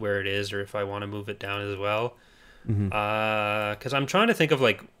keep it where it is or if I want to move it down as well. Because I'm trying to think of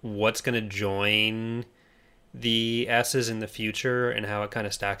like what's going to join the S's in the future and how it kind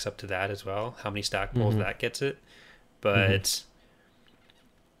of stacks up to that as well. How many stack pulls that gets it. But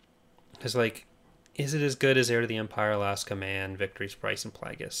it's like, is it as good as Heir to the Empire, Last Command, Victory's Price, and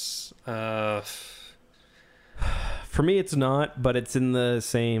Plagueis? For me, it's not, but it's in the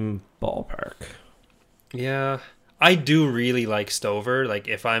same ballpark. Yeah. I do really like Stover. Like,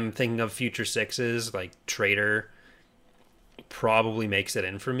 if I'm thinking of future 6s, like Traitor probably makes it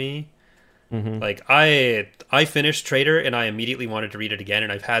in for me. Like, I finished Traitor and I immediately wanted to read it again,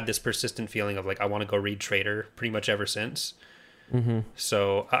 and I've had this persistent feeling of like I want to go read Traitor pretty much ever since.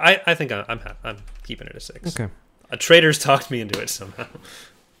 So I think I'm keeping it a 6. Okay. Traitor's talked me into it somehow.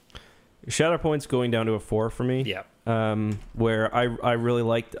 Shatterpoint's going down to a 4 for me. Yeah. Where I really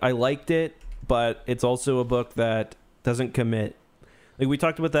liked it, but it's also a book that doesn't commit. Like, we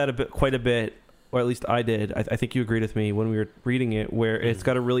talked about that quite a bit, or at least I did. I think you agreed with me when we were reading it, where it's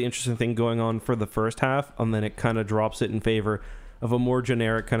got a really interesting thing going on for the first half, and then it kind of drops it in favor of a more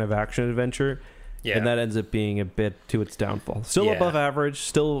generic kind of action adventure. Yeah. And that ends up being a bit to its downfall. Still above average,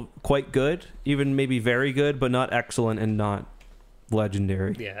 still quite good, even maybe very good, but not excellent and not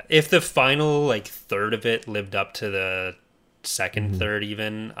legendary. Yeah. If the final like third of it lived up to the second third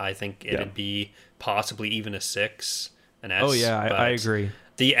even, I think it'd be possibly even a 6, an S. Oh yeah, I agree.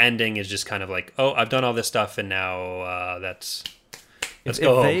 The ending is just kind of like, oh, I've done all this stuff and now let's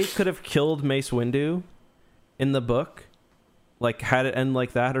go home. If they could have killed Mace Windu in the book, like had it end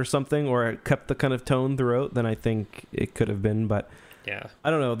like that or something, or it kept the kind of tone throughout, then I think it could have been. But yeah,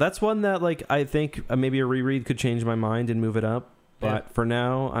 I don't know. That's one that like I think maybe a reread could change my mind and move it up. But for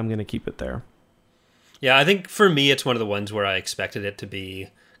now, I'm going to keep it there. Yeah, I think for me, it's one of the ones where I expected it to be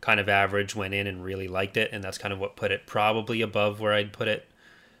kind of average, went in and really liked it, and that's kind of what put it probably above where I'd put it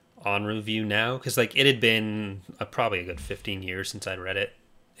on review now, because like it had been probably a good 15 years since I'd read it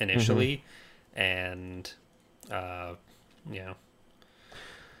initially, and yeah.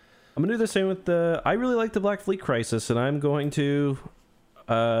 I'm gonna do the same with the. I really like the Black Fleet Crisis, and I'm going to.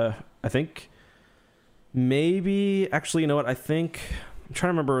 I think maybe actually, you know what? I think I'm trying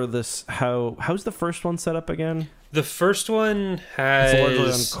to remember this. How's the first one set up again? The first one has It's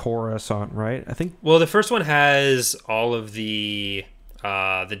largely on Coruscant, right? I think. Well, the first one has all of the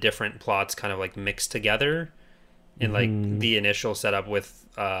different plots kind of like mixed together in like the initial setup with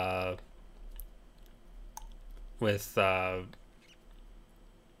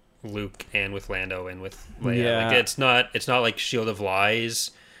Luke and with Lando and with Leia. Yeah. Like it's not like Shield of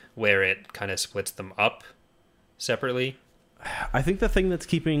Lies where it kind of splits them up separately. I think the thing that's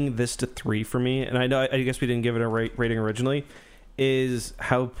keeping this to 3 for me, and I guess we didn't give it a rating originally, is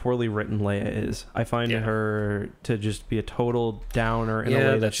how poorly written Leia is. I find her to just be a total downer in a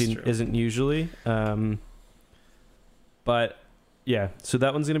way that she isn't usually. But yeah, so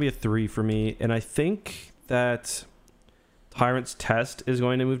that one's going to be a 3 for me. And I think that Tyrant's Test is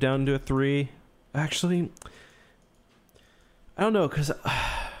going to move down to a 3. Actually, I don't know, because...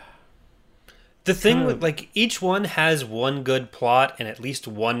 The thing with, like, each one has one good plot and at least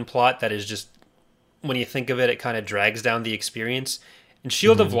one plot that is just, when you think of it, it kind of drags down the experience. And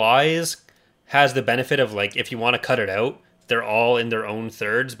Shield of Lies has the benefit of, like, if you want to cut it out, they're all in their own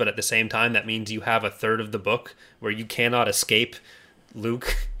thirds, but at the same time, that means you have a third of the book where you cannot escape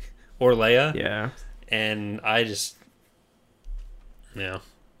Luke or Leia. Yeah. And I just... Yeah.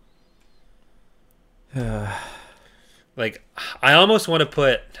 Like, I almost want to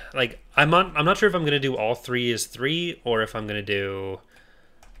put... Like, I'm not sure if I'm going to do all 3 as 3 or if I'm going to do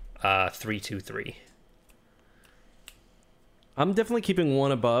 3, 2, 3. I'm definitely keeping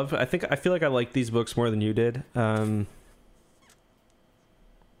one above. I feel like I like these books more than you did. Oh,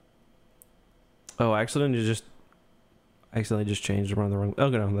 I accidentally just changed them on the wrong... Oh,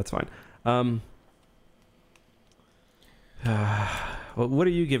 no, that's fine. What are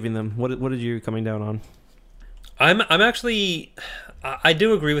you giving them? What are you coming down on? I'm actually... I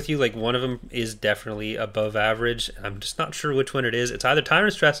do agree with you. Like, one of them is definitely above average. I'm just not sure which one it is. It's either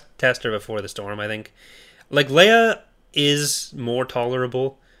Tyrant's Test or Before the Storm, I think. Like, Leia is more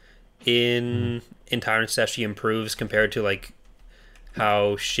tolerable in Tyrant's Test. She improves compared to, like,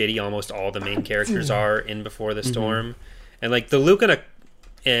 how shitty almost all the main characters are in Before the Storm. And, like, the Luke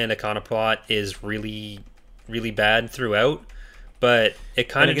and Akana plot is really, really bad throughout. But it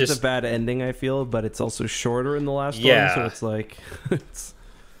kind of just... It's a bad ending, I feel, but it's also shorter in the last one, so it's like...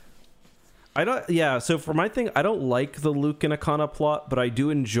 so for my thing, I don't like the Luke and Akana plot, but I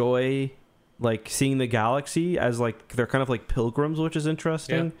do enjoy, like, seeing the galaxy as, like, they're kind of like pilgrims, which is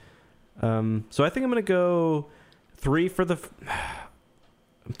interesting. Yeah. So I think I'm going to go 3 for the...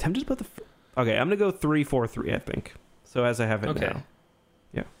 I'm tempted to put the... Okay, I'm going to go 3, 4, 3, I think. So as I have it now.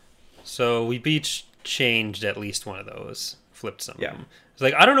 Yeah. So we each changed at least one of those. Flipped some of them. It's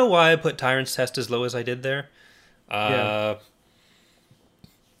like, I don't know why I put Tyrant's Test as low as I did there. It's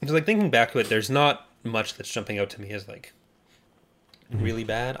like, thinking back to it, there's not much that's jumping out to me as like really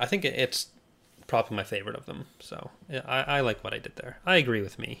bad. I think it's probably my favorite of them. So yeah, I like what I did there. I agree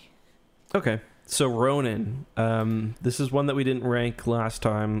with me. Okay, so Ronin. This is one that we didn't rank last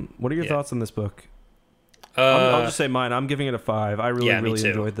time. What are your thoughts on this book? I'll just say mine. I'm giving it a 5. I really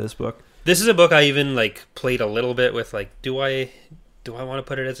enjoyed this book. This is a book I even like played a little bit with. Like, do I want to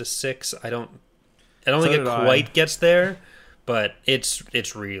put it as a 6? I don't think it quite gets there, but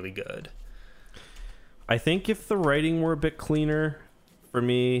it's really good. I think if the writing were a bit cleaner for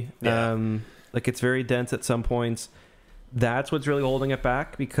me, like it's very dense at some points, that's what's really holding it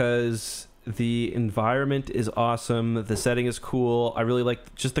back, because the environment is awesome, the setting is cool. I really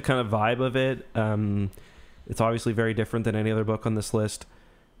like just the kind of vibe of it. It's obviously very different than any other book on this list,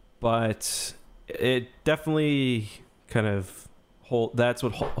 but it definitely kind of that's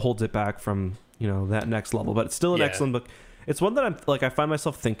what holds it back from, you know, that next level. But it's still an excellent book. It's one that I find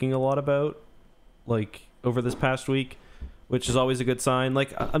myself thinking a lot about, like, over this past week, which is always a good sign.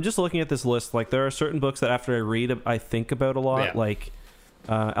 Like, I'm just looking at this list. Like, there are certain books that after I read, I think about a lot. Yeah. Like,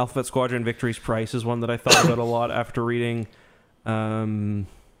 Alphabet Squadron Victory's Price is one that I thought about a lot after reading.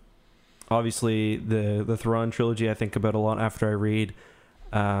 Obviously, the Thrawn trilogy I think about a lot after I read.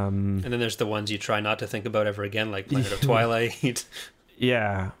 And then there's the ones you try not to think about ever again, like Planet of Twilight.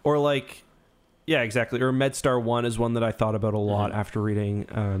 Yeah, or like, yeah, exactly. Or MedStar 1 is one that I thought about a lot after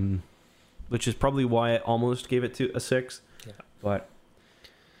reading, which is probably why I almost gave it to a 6. Yeah,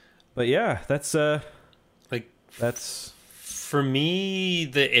 but yeah, that's for me,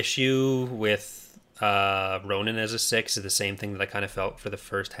 the issue with Ronin as a 6 is the same thing that I kind of felt for the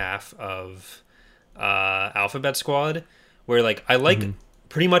first half of Alphabet Squad, where like I like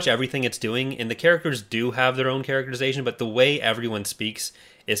pretty much everything it's doing, and the characters do have their own characterization, but the way everyone speaks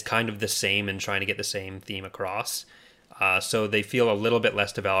is kind of the same and trying to get the same theme across. So they feel a little bit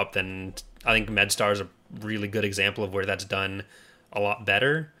less developed, and I think MedStar is a really good example of where that's done a lot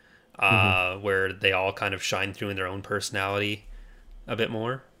better, where they all kind of shine through in their own personality a bit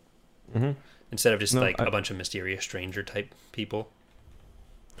more, instead of just a bunch of mysterious stranger type people.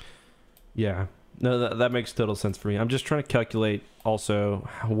 Yeah. No, that makes total sense for me. I'm just trying to calculate also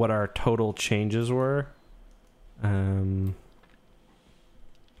what our total changes were.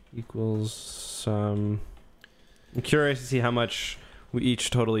 Equals some... I'm curious to see how much we each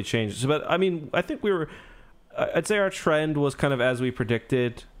totally changed. But, I mean, I think I'd say our trend was kind of as we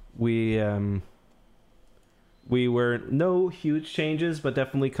predicted. We were no huge changes, but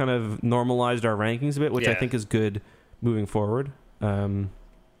definitely kind of normalized our rankings a bit, which I think is good moving forward.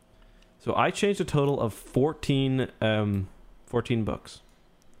 So I changed a total of 14 books.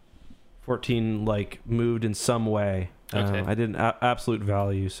 14 moved in some way. Okay. I did an absolute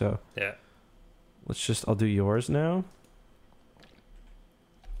value, so yeah. I'll do yours now.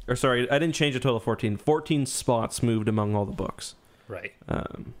 Or sorry, I didn't change a total of 14. 14 spots moved among all the books. Right.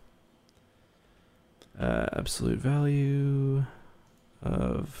 Absolute value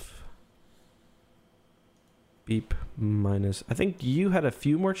of beep minus. I think you had a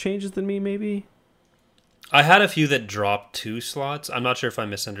few more changes than me, maybe? I had a few that dropped 2 slots. I'm not sure if I'm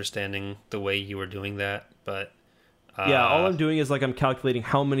misunderstanding the way you were doing that, but... yeah, all I'm doing is I'm calculating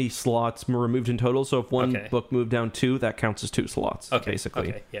how many slots were removed in total. So if one book moved down 2, that counts as 2 slots, basically.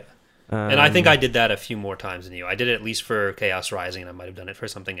 Okay, yeah. And I think I did that a few more times than you. I did it at least for Chaos Rising, and I might have done it for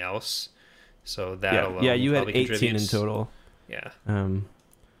something else. So that alone you had 18 contributes. in total. Yeah.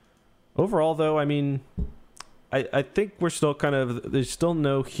 Overall, though, I mean... I think we're still there's still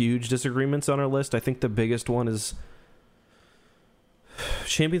no huge disagreements on our list. I think the biggest one is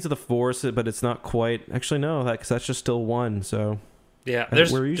Champions of the Force, but it's not quite. Actually, no, because that's just still one. So yeah,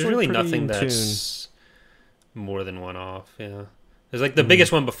 there's really nothing that's more than one off. Yeah, there's the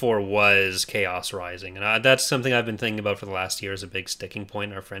biggest one before was Chaos Rising, and that's something I've been thinking about for the last year as a big sticking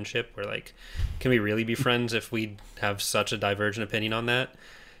point in our friendship. Where can we really be friends if we have such a divergent opinion on that?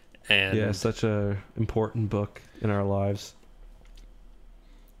 And yeah, such a important book in our lives.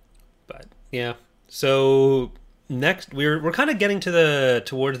 But yeah, so next we're kind of getting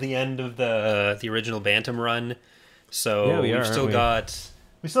towards the end of the original Bantam run. So we've still got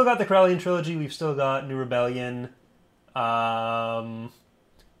the Corellian trilogy. We've still got New Rebellion. But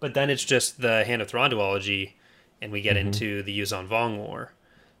then it's just the Hand of Thrawn duology, and we get into the Yuuzhan Vong War.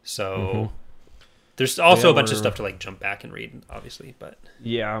 So. There's also a bunch of stuff to jump back and read, obviously, but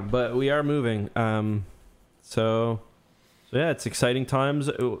but we are moving. So yeah, it's exciting times.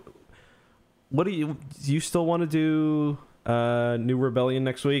 What do you still want to do? New Rebellion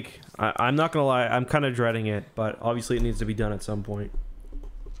next week? I'm not gonna lie, I'm kind of dreading it, but obviously it needs to be done at some point.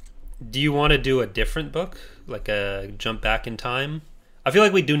 Do you want to do a different book, like a jump back in time? I feel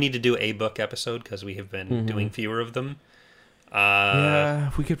like we do need to do a book episode because we have been doing fewer of them. Yeah,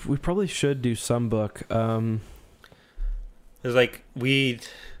 we probably should do some book. It's we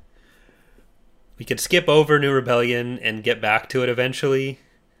could skip over New Rebellion and get back to it eventually,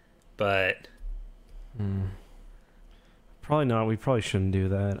 but probably not. We probably shouldn't do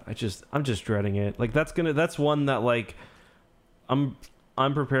that. I'm just dreading it. That's one that I'm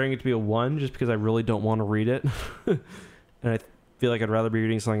preparing it to be a 1 just because I really don't want to read it, and I feel like I'd rather be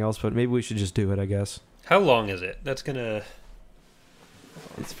reading something else. But maybe we should just do it, I guess. How long is it?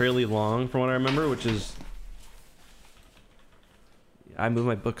 It's fairly long from what I remember, which is... I moved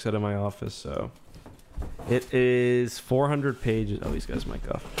my books out of my office, so... It is 400 pages. Oh, he's got his mic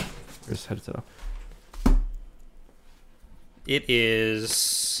off. His headset off. It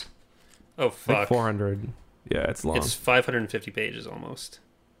is... Oh, fuck. 400. Yeah, it's long. It's 550 pages almost.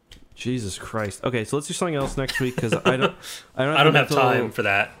 Jesus Christ. Okay, so let's do something else next week, because I don't have time for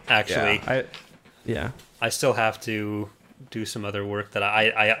that, actually. Yeah. I still have to do some other work that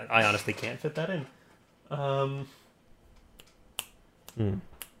I honestly can't fit that in.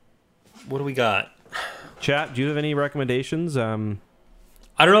 What do we got? Chat, do you have any recommendations? I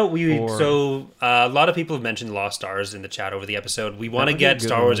don't know. So a lot of people have mentioned Lost Stars in the chat over the episode. We want to get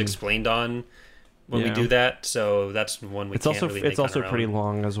Star Wars Explained on when we do that, so that's one it's also pretty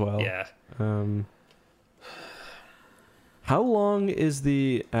long as well. Yeah. How long is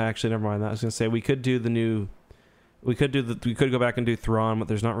the? Actually, never mind that. I was gonna say we could go back and do Thrawn, but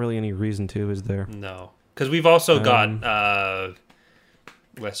there's not really any reason to, is there? No, because we've also got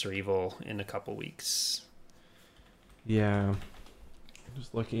Lesser Evil in a couple weeks. Yeah. I'm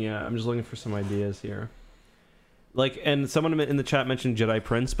just looking for some ideas here. Like, and someone in the chat mentioned Jedi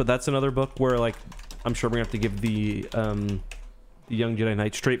Prince, but that's another book where, like, I'm sure we're gonna have to give the Young Jedi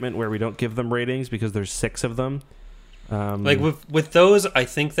Knights treatment, where we don't give them ratings because there's 6 of them. Like with those, I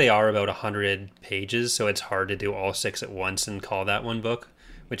think they are about 100 pages, so it's hard to do all 6 at once and call that one book,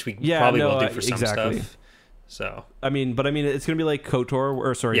 which we probably will do for some stuff. So I mean, it's gonna be like KOTOR,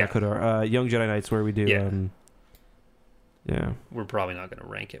 or sorry, not KOTOR, Young Jedi Knights, where we do. We're probably not gonna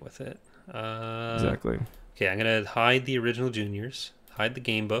rank it with it. Exactly. Okay, I'm gonna hide the original juniors, hide the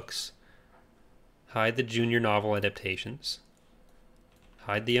game books, hide the junior novel adaptations,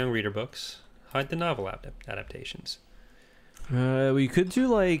 hide the young reader books, hide the novel adaptations. We could do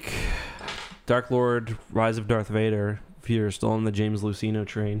like Dark Lord, Rise of Darth Vader, if you're still on the James Luceno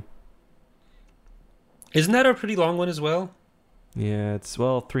train. Isn't that a pretty long one as well? Yeah, it's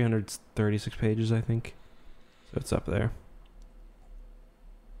 336 pages, I think. So it's up there.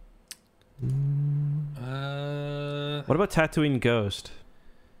 What about Tatooine Ghost?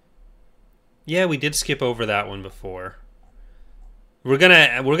 Yeah, we did skip over that one before. We're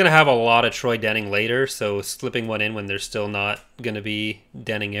gonna have a lot of Troy Denning later, so slipping one in when there's still not gonna be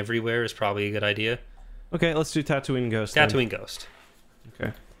Denning everywhere is probably a good idea. Okay, let's do Tatooine Ghost. Tatooine Ghost.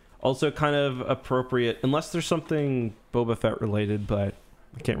 Okay. Also kind of appropriate, unless there's something Boba Fett related, but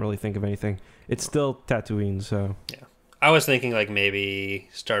I can't really think of anything. It's still Tatooine, so... Yeah. I was thinking like maybe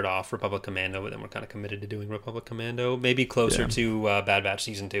start off Republic Commando, but then we're kind of committed to doing Republic Commando. Maybe closer to Bad Batch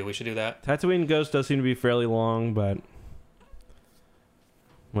Season 2. We should do that. Tatooine Ghost does seem to be fairly long, but...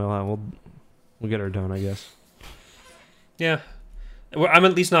 Well, we'll get her done, I guess. Yeah. I'm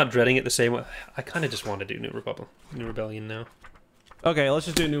at least not dreading it the same way. I kind of just want to do New Rebellion now. Okay, let's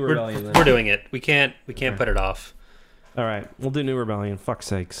just do New Rebellion then. We're doing it. We can't put it off. All right, we'll do New Rebellion. Fuck's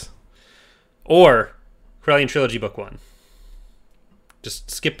sakes. Or Corellian Trilogy Book 1.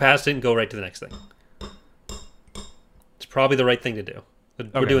 Just skip past it and go right to the next thing. It's probably the right thing to do.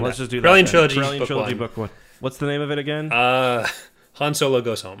 We're doing let's that. Just do Corellian that. Trilogy Book 1. What's the name of it again? Han Solo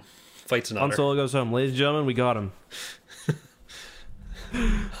Goes Home. Fights an otter. Han Solo Goes Home. Ladies and gentlemen, we got him.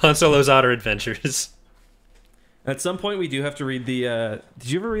 Han Solo's Otter Adventures. At some point, we do have to read the... did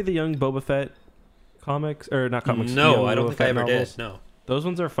you ever read the Young Boba Fett comics? Or not comics? No, I don't think I ever did. No. Those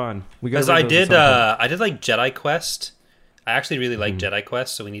ones are fun. Because I did like Jedi Quest. I actually really like Jedi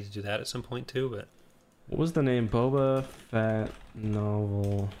Quest, so we need to do that at some point too. But what was the name? Boba Fett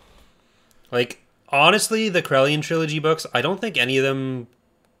novel. Like, honestly, the Corellian Trilogy books, I don't think any of them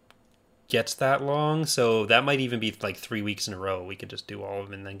gets that long, so that might even be like 3 weeks in a row. We could just do all of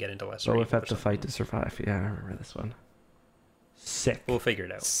them and then get into Lesser Evil. Boba Fett: The Fight to Survive. Yeah, I remember this one. Sick. We'll figure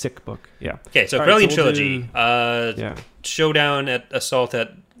it out. Sick book. Yeah. Okay, so Corellian Trilogy. Showdown at Assault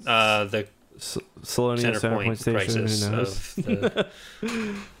at the Salonia Centerpoint Station. Who knows?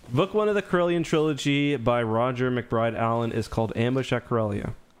 Book 1 of the Corellian Trilogy by Roger McBride Allen is called Ambush at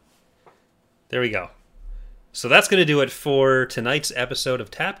Corellia. There we go. So that's going to do it for tonight's episode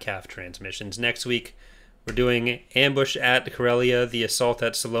of Tapcaf Transmissions. Next week, we're doing Ambush at Corellia, the Assault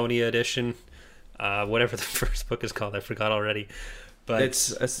at Salonia edition. Whatever the first book is called, I forgot already. But it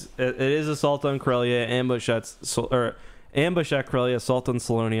is Assault on Corellia, Ambush at Corellia, Assault on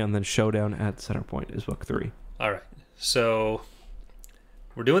Salonia, and then Showdown at Centerpoint is book 3. All right. So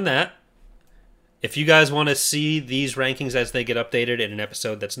we're doing that. If you guys want to see these rankings as they get updated in an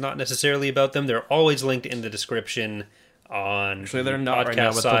episode that's not necessarily about them, they're always linked in the description on Actually, they're the not podcast right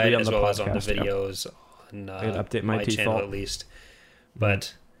now, but side, on as the well podcast, as on the videos on update my default channel at least.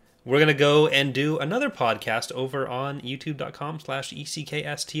 But we're going to go and do another podcast over on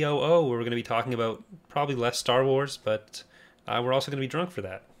youtube.com/ECKSTOO, where we're going to be talking about probably less Star Wars, but we're also going to be drunk for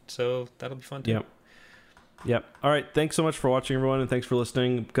that. So that'll be fun too. Yep. All right. Thanks so much for watching, everyone, and thanks for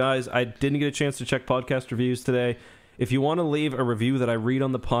listening. Guys, I didn't get a chance to check podcast reviews today. If you want to leave a review that I read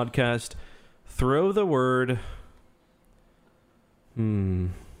on the podcast, throw the word...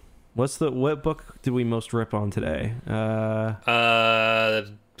 What book did we most rip on today? Planet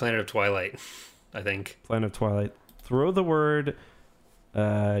of Twilight, I think. Planet of Twilight. Throw the word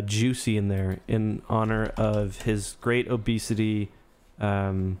juicy in there in honor of his great obesity.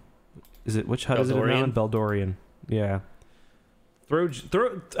 Which hut is it now? Beldorian. Yeah. Throw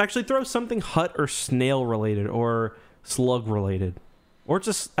something hut or snail related or slug related. Or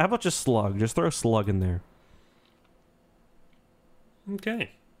how about just slug? Just throw slug in there. Okay.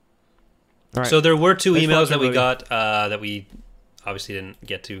 All right. So there were 2 emails that we got that we obviously didn't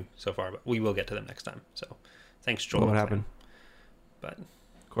get to so far, but we will get to them next time. So thanks, Joel. What happened? But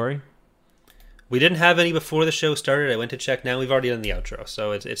Corey? We didn't have any before the show started. I went to check now. We've already done the outro,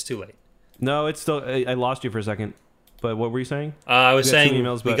 so it's too late. No, it's still. I lost you for a second. But what were you saying? I was saying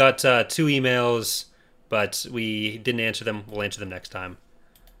emails, we got 2 emails, but we didn't answer them. We'll answer them next time.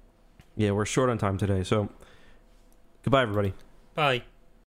 Yeah, we're short on time today, so goodbye, everybody. Bye.